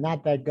 I'm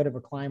not that good of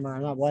a climber.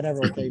 I'm not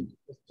whatever. Okay,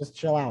 just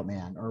chill out,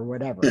 man, or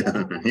whatever.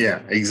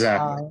 Yeah,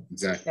 exactly.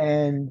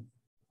 And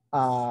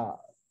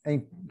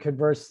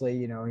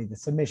conversely, the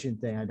submission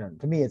thing,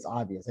 to me, it's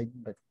obvious, like,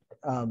 but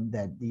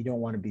that you don't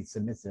want to be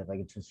submissive.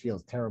 Like, it just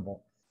feels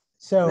terrible.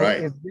 So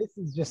if this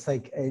is just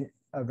like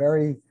a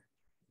very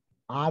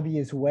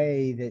obvious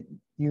way that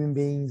human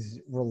beings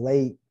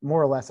relate more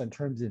or less in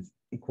terms of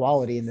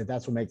equality, and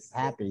that's what makes us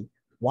happy,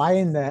 why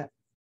in the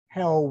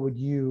hell would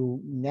you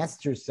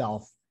nest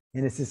yourself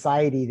in a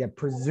society that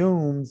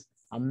presumes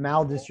a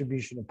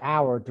maldistribution of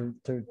power to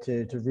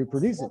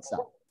reproduce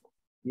itself?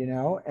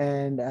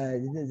 And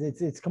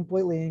it's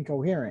completely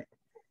incoherent.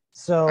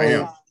 So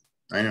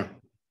I know.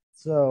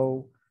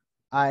 So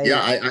I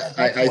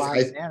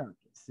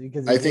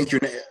think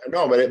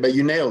but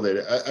you nailed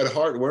it. At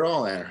heart, we're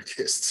all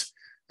anarchists.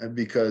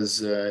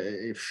 Because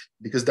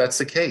that's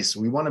the case.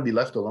 We want to be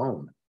left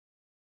alone,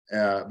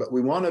 but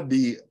we want to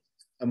be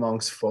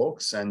amongst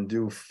folks and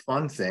do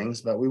fun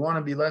things, but we want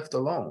to be left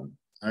alone.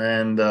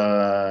 And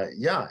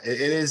it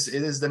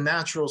is the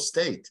natural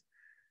state.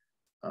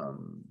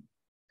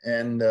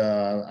 And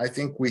I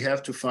think we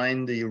have to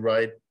find the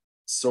right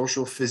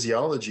social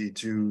physiology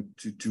to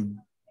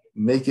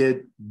make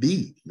it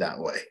be that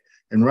way.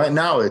 And right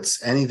now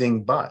it's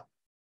anything but.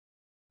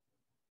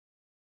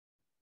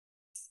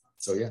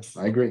 So yeah,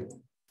 I agree.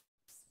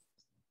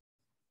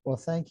 Well,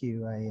 thank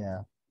you.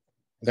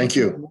 Thank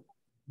you.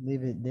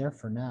 Leave it there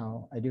for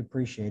now. I do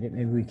appreciate it.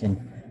 Maybe we can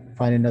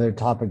find another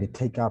topic to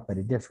take up at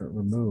a different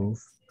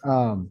remove.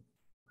 And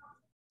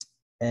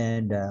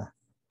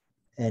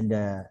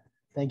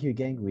thank you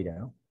again,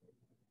 Guido.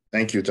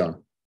 Thank you,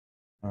 Tom.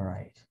 All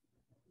right.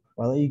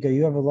 Well, there you go.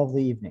 You have a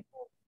lovely evening.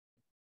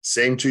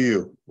 Same to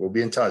you. We'll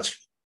be in touch.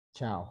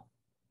 Ciao.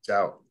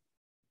 Ciao.